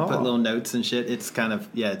you can put little notes and shit. It's kind of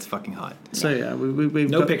it's fucking hot. So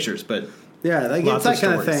we've no pictures, but it's that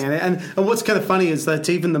kind of thing. And what's kind of funny is that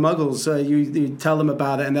even the Muggles, you tell them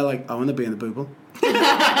about it, and they're like, "I want to be in the booble."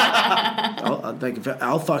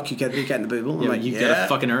 I'll fuck you, get in the booble. I'm like, you gotta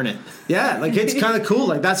fucking earn it. Yeah, like it's kind of cool.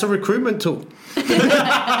 Like that's a recruitment tool.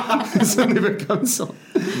 Suddenly becomes so.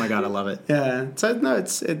 Oh my god, I love it. Yeah. So no,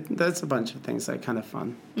 that's a bunch of things that are kind of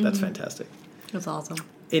fun. That's fantastic. That's awesome.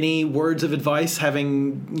 Any words of advice,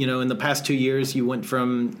 having, in the past 2 years, you went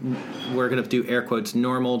from, we're going to do air quotes,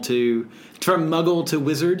 normal from muggle to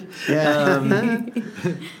wizard? Yeah.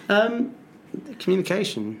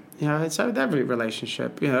 Communication. It's with every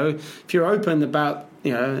relationship. If you're open about,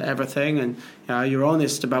 everything and, you're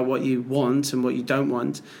honest about what you want and what you don't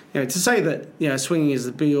want, to say that, swinging is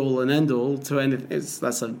the be-all and end-all to anything,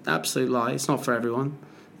 that's an absolute lie. It's not for everyone.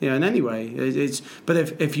 In any way, but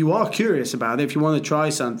if you are curious about it, if you want to try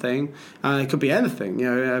something, it could be anything.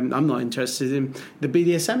 I'm not interested in the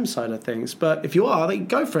BDSM side of things, but if you are, like,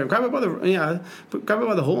 go for it. Grab it by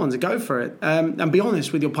the horns and go for it. And be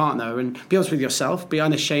honest with your partner, and be honest with yourself. Be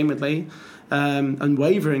unashamedly,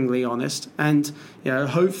 unwaveringly honest, and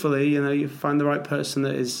hopefully, you find the right person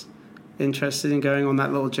that is interested in going on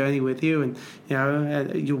that little journey with you, and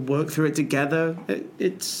you'll work through it together.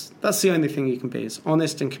 That's the only thing you can be, is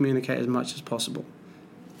honest and communicate as much as possible.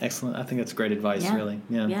 Excellent. I think that's great advice. Really.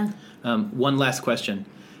 Yeah. One last question.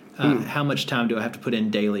 How much time do I have to put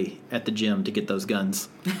in daily at the gym to get those guns?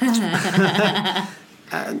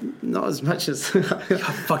 Not as much as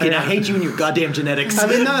fucking I hate you and your goddamn genetics.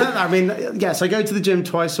 Yes, I go to the gym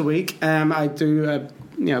twice a week. I do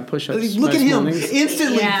push-ups. Look at him mornings.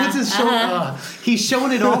 instantly puts his shoulder. He's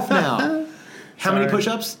showing it off now. How many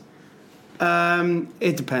push-ups?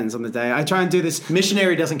 It depends on the day. I try and do this.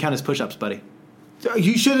 Missionary doesn't count as push-ups, buddy.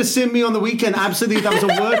 You should have seen me on the weekend. Absolutely, that was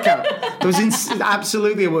a workout. It was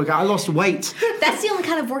absolutely a workout. I lost weight. That's the only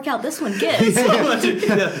kind of workout this one gets.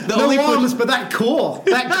 The only arms, but that core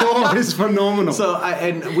is phenomenal. So,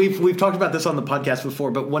 we've talked about this on the podcast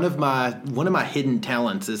before, but one of my hidden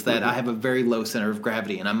talents is that I have a very low center of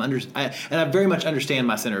gravity, and I very much understand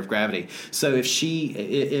my center of gravity. So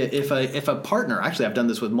if a partner, actually I've done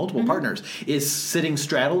this with multiple partners, is sitting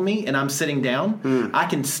straddle me and I'm sitting down, I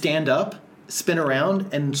can stand up, spin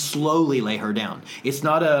around, and slowly lay her down. It's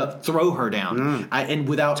not a throw her down. And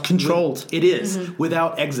without... It's controlled. It is,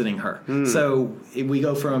 without exiting her. So we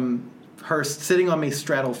go from her sitting on me,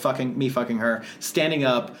 fucking her, standing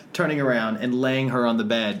up, turning around, and laying her on the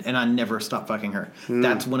bed, and I never stop fucking her.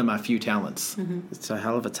 That's one of my few talents. It's a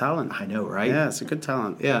hell of a talent. I know, right? Yeah, it's a good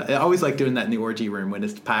talent. Yeah, I always like doing that in the orgy room when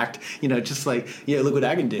it's packed. Just like, look what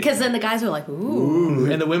I can do. Because then the guys are like,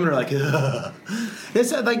 ooh. And the women are like, ugh.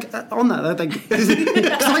 It's on that, because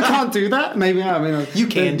I can't do that. Maybe you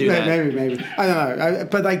can do that. Maybe I don't know.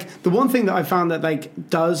 But the one thing that I found that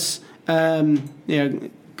does get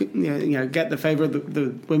the favor of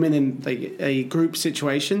the women in a group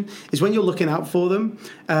situation is when you're looking out for them.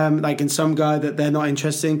 And some guy that they're not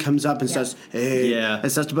interested in comes up and starts, and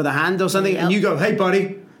starts to put a hand or something, and you go, hey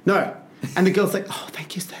buddy, no. And the girl's like, oh,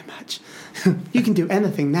 thank you so much. You can do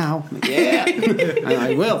anything now. Like, yeah. And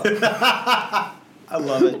I will. I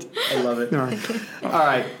love it. No. All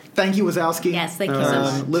right. Thank you, Wazowski. Yes, thank you so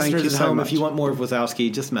much. Listeners at home, if you want more of Wazowski,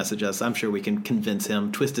 just message us. I'm sure we can convince him,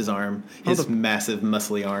 twist his arm, his massive,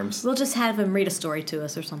 muscly arms. We'll just have him read a story to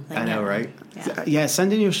us or something. I know, right? Yeah,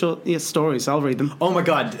 send in your stories. I'll read them. Oh, my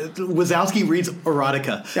God. Wazowski reads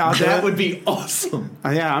erotica. Yeah, that would be awesome.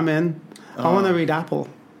 Yeah, I'm in. I want to read Apple.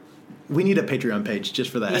 We need a Patreon page just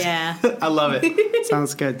for that. Yeah. I love it.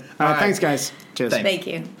 Sounds good. All right. Thanks, guys. Cheers. Thank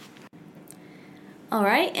you. All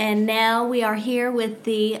right, and now we are here with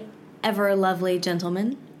the ever lovely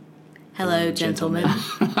gentleman. Hello, gentlemen.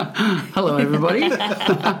 Hello, everybody.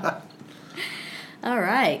 All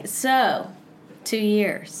right, so 2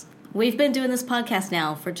 years. We've been doing this podcast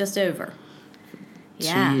now for just over. 2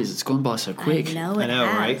 years. It's gone by so quick. I know,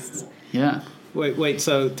 right? Yeah. Wait.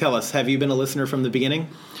 So tell us, have you been a listener from the beginning?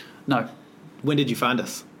 No. When did you find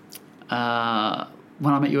us? When I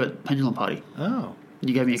met you at Pendulum Party. Oh.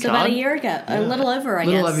 You gave me a card. About a year ago. A little over, I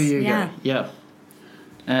guess. A little over a year ago. Yeah.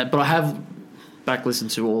 But I have back listened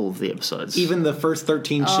to all of the episodes. Even the first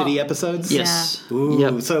 13 shitty episodes? Yes. Yeah. Ooh.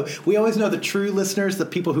 Yep. So we always know the true listeners, the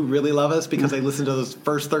people who really love us, because they listen to those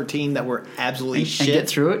first 13 that were absolutely shit. And get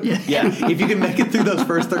through it? Yeah. If you can make it through those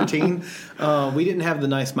first 13. We didn't have the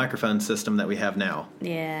nice microphone system that we have now.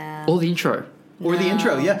 Yeah. Or the intro. Or the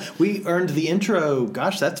intro, yeah. We earned the intro,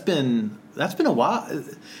 gosh, that's been a while.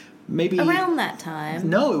 Maybe around that time.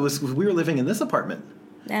 No, we were living in this apartment.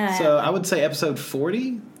 So I would say episode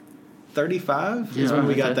 40, 35 is when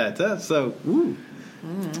we got that. So,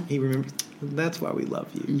 he remembers. That's why we love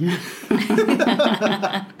you.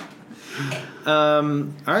 All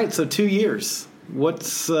right, so 2 years. What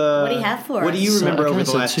do you have for us? What do you remember over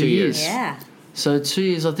the last 2 years? Yeah. So 2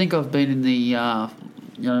 years, I think I've been in the,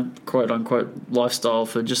 quote unquote lifestyle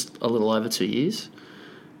for just a little over 2 years.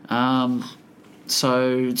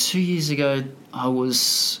 So 2 years ago, I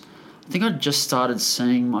think I just started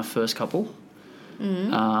seeing my first couple.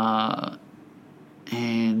 Mm-hmm.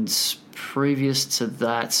 And previous to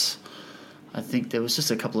that, I think there was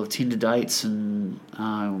just a couple of Tinder dates and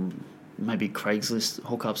maybe Craigslist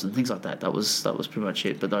hookups and things like that. That was pretty much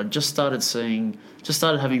it. But I just started having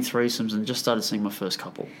threesomes and just started seeing my first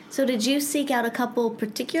couple. So did you seek out a couple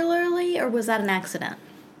particularly, or was that an accident?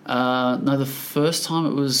 No, the first time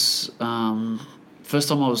it was. First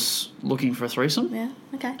time I was looking for a threesome. Yeah.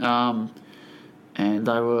 Okay. And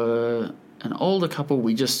they were an older couple.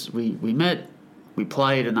 We met, we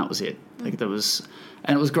played, and that was it. Like that was.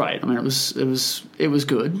 And it was great. I mean, it was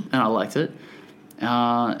good, and I liked it.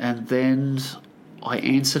 And then I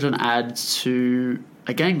answered an ad to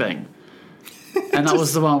a gangbang, and that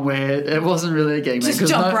was the one where it wasn't really a gangbang. Just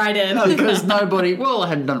jump right in because nobody. Well, I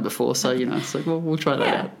hadn't done it before, so it's like, well, we'll try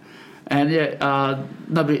that out. And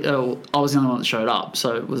nobody. I was the only one that showed up,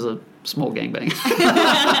 so it was a small gangbang.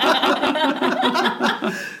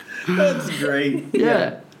 That's great.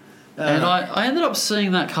 Yeah. And I ended up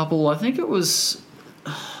seeing that couple. I think it was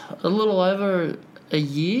a little over a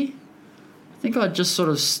year. I think I just sort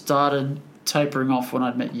of started tapering off when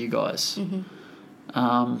I'd met you guys.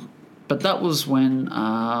 Mm-hmm. But that was when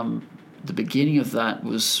the beginning of that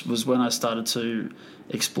was when I started to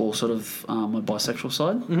explore sort of my bisexual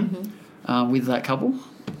side with that couple.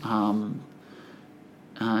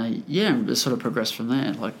 It sort of progressed from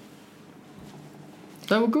there. Like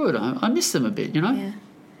they were good. I miss them a bit, Yeah.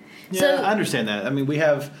 Yeah, So, I understand that. I mean, we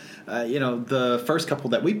have, the first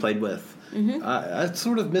couple that we played with. Mm-hmm. I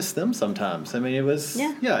sort of miss them sometimes. I mean, it was,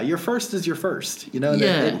 your first is your first.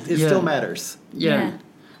 It still matters. Yeah.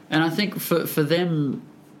 And I think for them,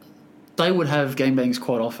 they would have gangbangs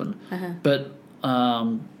quite often. Uh-huh. But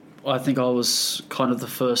I think I was kind of the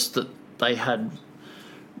first that they had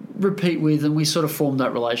repeat with, and we sort of formed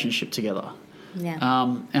that relationship together. Yeah.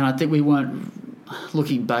 And I think we weren't,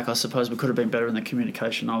 looking back, I suppose we could have been better in the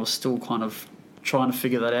communication. I was still kind of trying to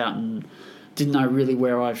figure that out and didn't know really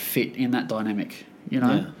where I fit in that dynamic,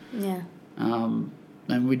 Yeah. And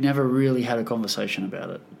we'd never really had a conversation about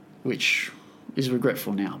it, which is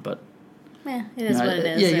regretful now, but... Yeah, it is what it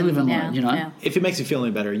is. Yeah, you live and learn, Yeah. If it makes you feel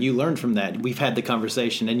any better and you learn from that, we've had the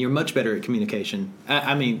conversation and you're much better at communication.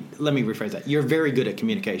 I mean, let me rephrase that. You're very good at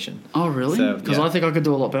communication. Oh, really? Because I think I could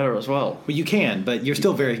do a lot better as well. Well, you can, but you're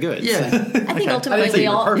still very good. Yeah. I think ultimately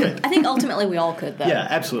we all could, though. Yeah,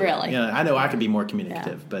 absolutely. Really. Yeah, I know I could be more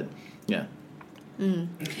communicative, but yeah.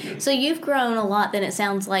 So you've grown a lot, then it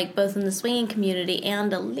sounds like, both in the swinging community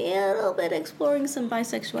and a little bit exploring some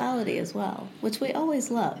bisexuality as well, which we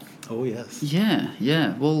always love. Oh, yes.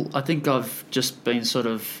 Yeah. Well, I think I've just been sort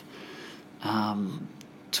of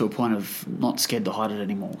to a point of not scared to hide it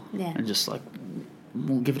anymore. Yeah. And just like,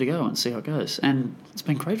 we'll give it a go and see how it goes. And it's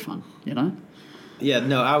been great fun, Yeah,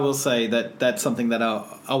 no, I will say that that's something that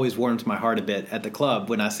always warms my heart a bit at the club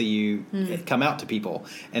when I see you come out to people.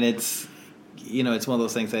 And it's... it's one of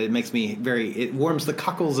those things that it makes me it warms the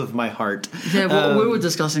cockles of my heart. Yeah, well, we were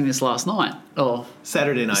discussing this last night. Oh,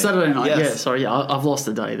 Saturday night. Yes. Yeah, sorry. Yeah, I've lost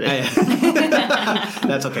a day there.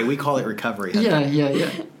 That's okay. We call it recovery. Yeah.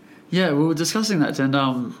 Yeah, we were discussing that, and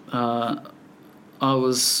I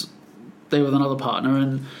was there with another partner,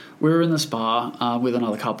 and we were in this bar with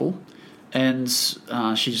another couple, and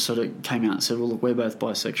she just sort of came out and said, well, look, we're both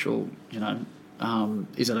bisexual,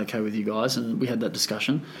 is that okay with you guys? And we had that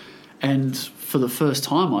discussion. And for the first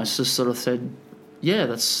time, I just sort of said, yeah,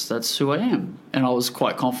 that's who I am. And I was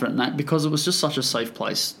quite confident in that because it was just such a safe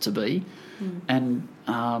place to be. And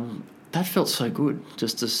that felt so good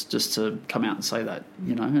just to come out and say that,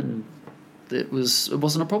 and it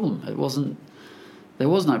wasn't a problem. There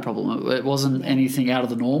was no problem. It wasn't anything out of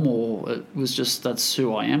the norm, or it was just that's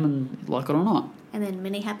who I am, and like it or not. And then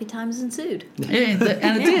many happy times ensued. Yeah,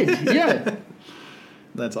 and it did, yeah.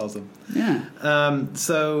 That's awesome. Yeah.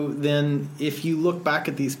 So then, if you look back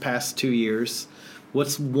at these past 2 years,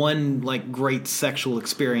 what's one great sexual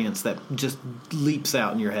experience that just leaps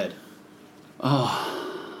out in your head?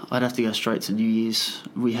 Oh, I'd have to go straight to New Year's.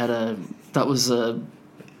 We had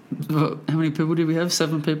how many people did we have?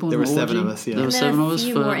 7 people. There were 7 of us. Yeah. There were 7 of us. A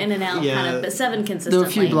few more in and out, kind of, but 7 consistently. There were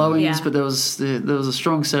a few blow-ins, but there was a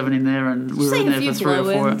strong 7 in there, and we were in there for 3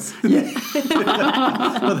 or 4. Yeah.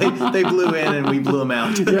 Well, they blew in and we blew them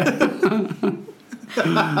out.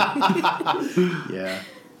 Yeah.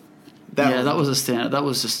 That was a standout. That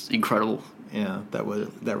was just incredible. Yeah, that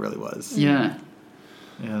really was. Yeah.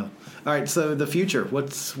 Yeah. All right. So the future.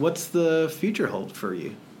 What's the future hold for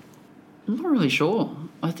you? I'm not really sure.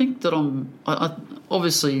 I think that I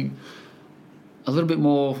obviously a little bit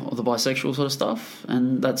more of the bisexual sort of stuff,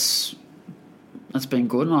 and that's been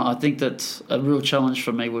good. And I think that a real challenge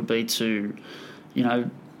for me would be to,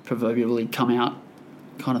 proverbially come out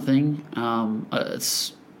kind of thing.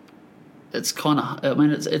 It's kind of, I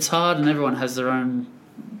mean, it's hard, and everyone has their own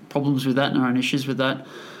problems with that and their own issues with that.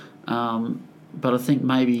 But I think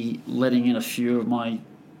maybe letting in a few of my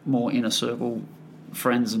more inner circle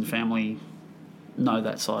friends and family know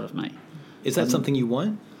that side of me. Is that something you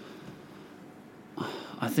want?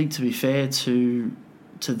 I think, to be fair to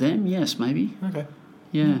them, yes, maybe. Okay.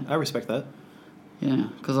 Yeah. I respect that. Yeah,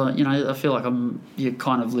 because I feel like you're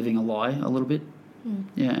kind of living a lie a little bit.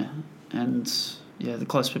 Yeah, and the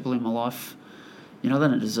close people in my life, they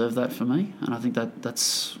don't deserve that for me, and I think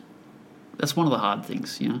that's one of the hard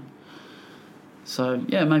things, So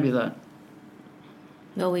yeah, maybe that.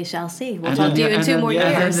 Well, we shall see. We'll talk to you in 2 more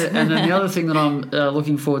years. And then the other thing that I'm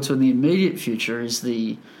looking forward to in the immediate future is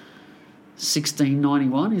the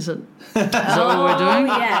 1691. Is that what we're doing?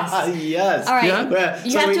 Yes. Yes. All right. Yeah.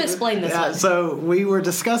 You have to explain this one. So we were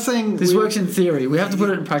discussing... This works in theory. We have to put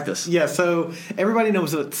it in practice. Yeah, so everybody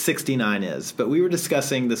knows what 69 is, but we were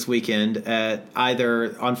discussing this weekend at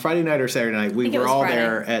either on Friday night or Saturday night. We were all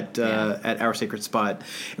there at Our Sacred Spot,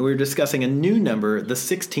 and we were discussing a new number, the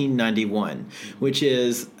 1691, which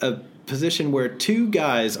is a position where 2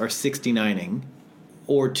 guys are 69ing,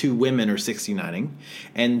 or 2 women are 69ing,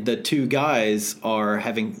 and the 2 guys are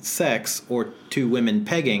having sex, or 2 women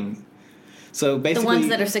pegging. So basically, the ones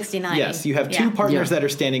that are 69ing. Yes, you have 2 partners that are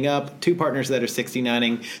standing up, 2 partners that are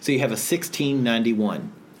 69ing, so you have a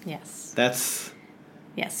 1691. Yes. That's...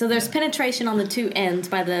 Yes, so there's penetration on the 2 ends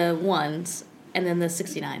by the ones, and then the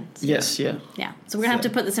 69. Yes, yeah. Yeah, so we're going to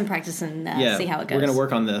have to put this in practice and see how it goes. We're going to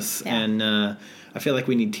work on this, and I feel like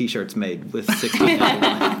we need T-shirts made with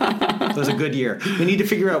 1691. It was a good year. We need to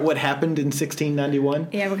figure out what happened in 1691.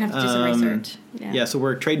 Yeah, we're going to have to do some research. Yeah, so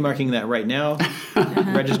we're trademarking that right now.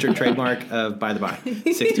 Registered trademark of By the By,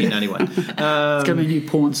 1691. It's going to be a new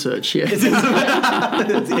porn search, yeah.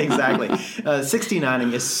 Exactly.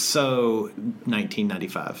 69ing is so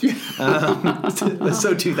 1995. It's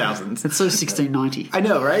so 2000s. It's so 1690. I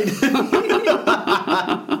know, right?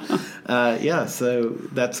 So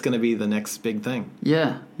that's going to be the next big thing.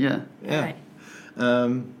 Yeah. All right.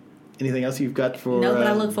 Anything else you've got for... No, but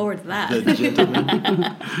I look forward to that. The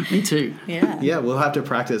gentleman? Me too. Yeah. Yeah, we'll have to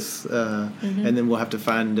practice, and then we'll have to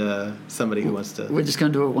find somebody who wants to... We're just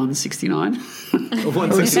going to do a 169?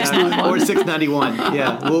 169 or 691.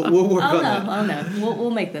 Yeah, we'll work on that. Oh, no. We'll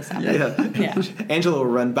make this happen. Yeah. Angela will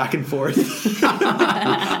run back and forth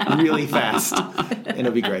really fast, and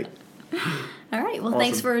it'll be great. All right. Well,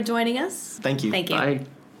 thanks for joining us. Thank you. Thank you. Bye.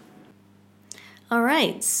 All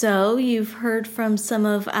right. So you've heard from some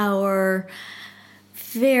of our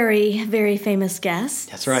very, very famous guests.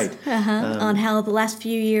 That's right. On how the last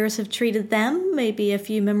few years have treated them, maybe a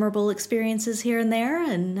few memorable experiences here and there,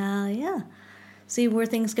 and see where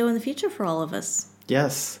things go in the future for all of us.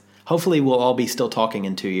 Yes. Hopefully we'll all be still talking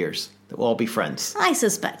in 2 years. That we'll all be friends. I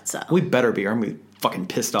suspect so. We better be, or I'm going to be fucking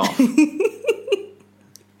pissed off.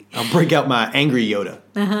 I'll break out my angry Yoda.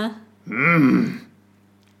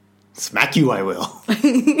 Smack you, I will.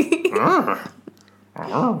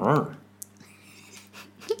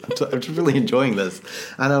 I'm just really enjoying this.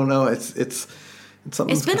 I don't know. It's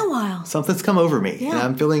something. It's been a while. Something's come over me, Yeah. and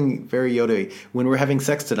I'm feeling very Yoda-y. When we're having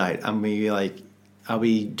sex tonight, I'll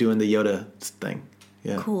be doing the Yoda thing.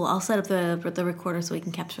 Yeah. Cool. I'll set up the recorder so we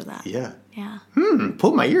can capture that. Yeah. Yeah.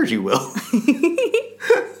 Pull my ears, you will.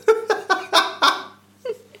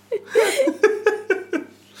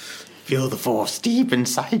 Feel the force deep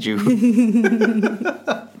inside you.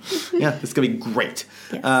 Yeah, it's going to be great.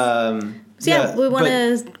 Yes. We want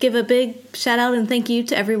to give a big shout out and thank you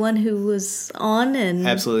to everyone who was on and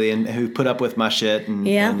absolutely, and who put up with my shit, and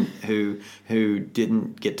who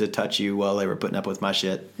didn't get to touch you while they were putting up with my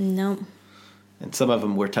shit. No. And some of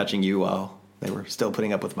them were touching you while they were still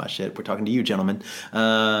putting up with my shit. We're talking to you, gentlemen.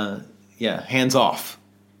 Hands off.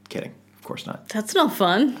 Kidding. Of course not. That's no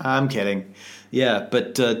fun. I'm kidding. Yeah,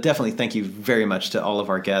 but definitely thank you very much to all of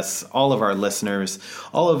our guests, all of our listeners,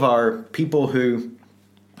 all of our people who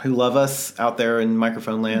love us out there in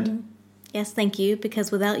microphone land. Mm-hmm. Yes, thank you, because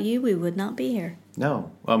without you, we would not be here.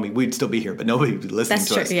 No. Well, I mean, we'd still be here, but nobody would be listening That's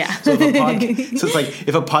to true, us. yeah. So it's like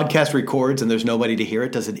if a podcast records and there's nobody to hear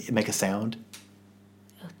it, does it make a sound?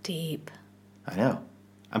 Oh, deep. I know.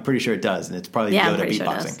 I'm pretty sure it does, and it's probably I'm Yoda pretty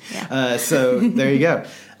beatboxing. Sure it does. So there you go.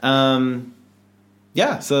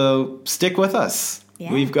 So stick with us.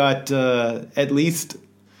 Yeah. We've got at least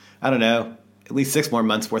at least 6 more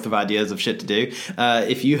months worth of ideas of shit to do.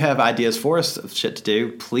 If you have ideas for us of shit to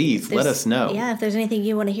do, please let us know. Yeah, if there's anything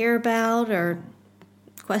you want to hear about or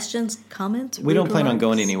questions, comments. We don't plan on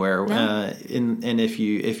going remarks. anywhere. No. And if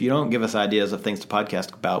you don't give us ideas of things to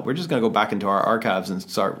podcast about, we're just going to go back into our archives and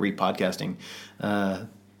start repodcasting.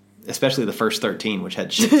 Especially the first 13, which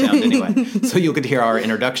had shit sound anyway. So you'll get to hear our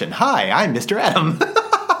introduction. Hi, I'm Mr. Adam.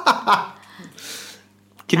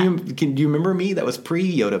 Do you remember me? That was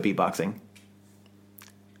pre-Yoda beatboxing.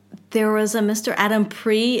 There was a Mr. Adam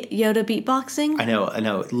pre-Yoda beatboxing? I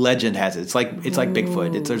know. Legend has it. It's like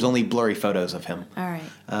Bigfoot. There's only blurry photos of him. All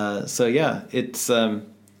right. So yeah, it'll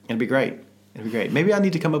be great. It'll be great. Maybe I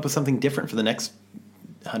need to come up with something different for the next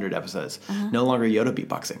 100 episodes. No longer Yoda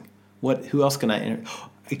beatboxing. Who else can I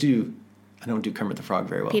don't do Kermit the Frog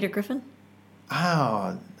very well. Peter Griffin?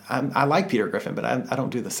 Oh, I like Peter Griffin, but I don't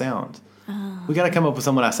do the sound. Oh. We got to come up with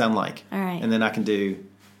someone I sound like. All right. And then I can do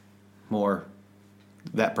more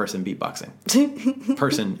that person beatboxing.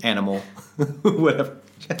 Person, animal, whatever.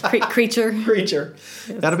 Creature. Creature.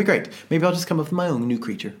 Yes. That'll be great. Maybe I'll just come up with my own new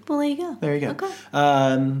creature. Well, there you go. There you go.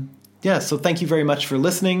 Okay. So thank you very much for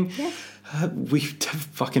listening. Yeah. We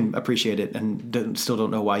fucking appreciate it and still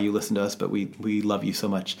don't know why you listen to us, but we love you so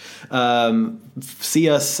much. See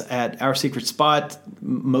us at Our Secret Spot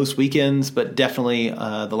most weekends, but definitely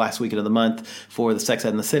the last weekend of the month for the Sex Ed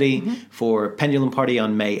in the City, for Pendulum Party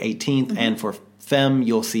on May 18th, and for Femme,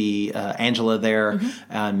 you'll see Angela there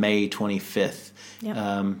on May 25th.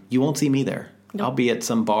 Yep. You won't see me there. Nope. I'll be at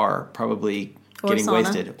some bar, probably getting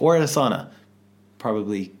wasted. Or at a sauna,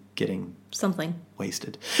 probably getting something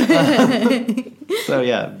wasted. So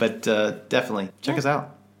yeah, but definitely check us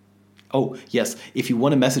out. Oh yes, if you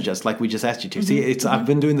want to message us like we just asked you to. See, I've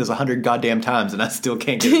been doing this 100 goddamn times and I still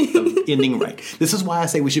can't get the ending right. This is why I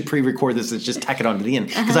say we should pre-record this and just tack it on to the end,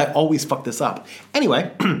 because I always fuck this up.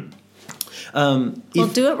 Anyway. We'll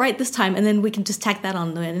do it right this time, and then we can just tack that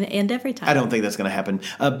on the end every time. I don't think that's going to happen.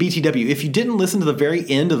 BTW, if you didn't listen to the very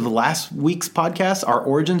end of the last week's podcast, our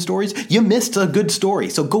origin stories, you missed a good story.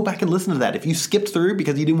 So go back and listen to that. If you skipped through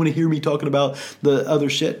because you didn't want to hear me talking about the other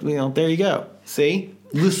shit, there you go. See?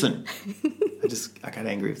 Listen. I got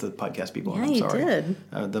angry with the podcast people. Yeah, I'm sorry. You did.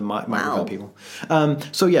 The microphone people.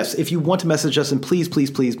 So yes, if you want to message us, and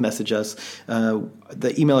please message us,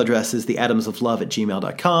 the email address is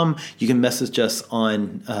theatomsoflove@gmail.com. You can message us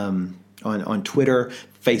on Twitter,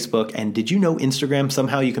 Facebook, and did you know Instagram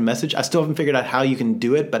somehow you can message? I still haven't figured out how you can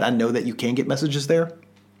do it, but I know that you can get messages there.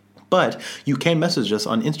 But you can message us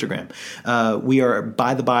on Instagram. We are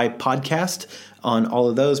By the By Podcast on all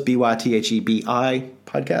of those, BYTHEBI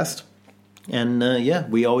Podcast. And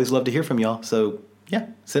we always love to hear from y'all. So yeah,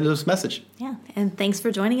 send us a message. Yeah, and thanks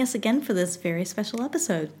for joining us again for this very special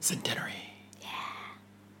episode. Centenary.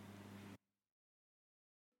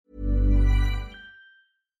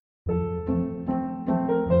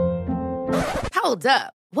 Hold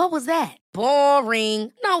up. What was that?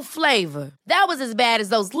 Boring. No flavor. That was as bad as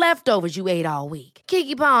those leftovers you ate all week.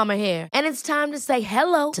 Keke Palmer here, and it's time to say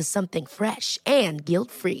hello to something fresh and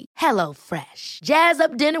guilt-free. HelloFresh. Jazz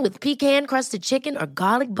up dinner with pecan-crusted chicken or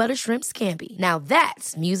garlic butter shrimp scampi. Now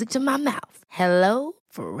that's music to my mouth.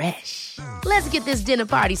 HelloFresh. Let's get this dinner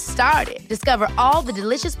party started. Discover all the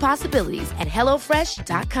delicious possibilities at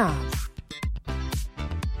HelloFresh.com.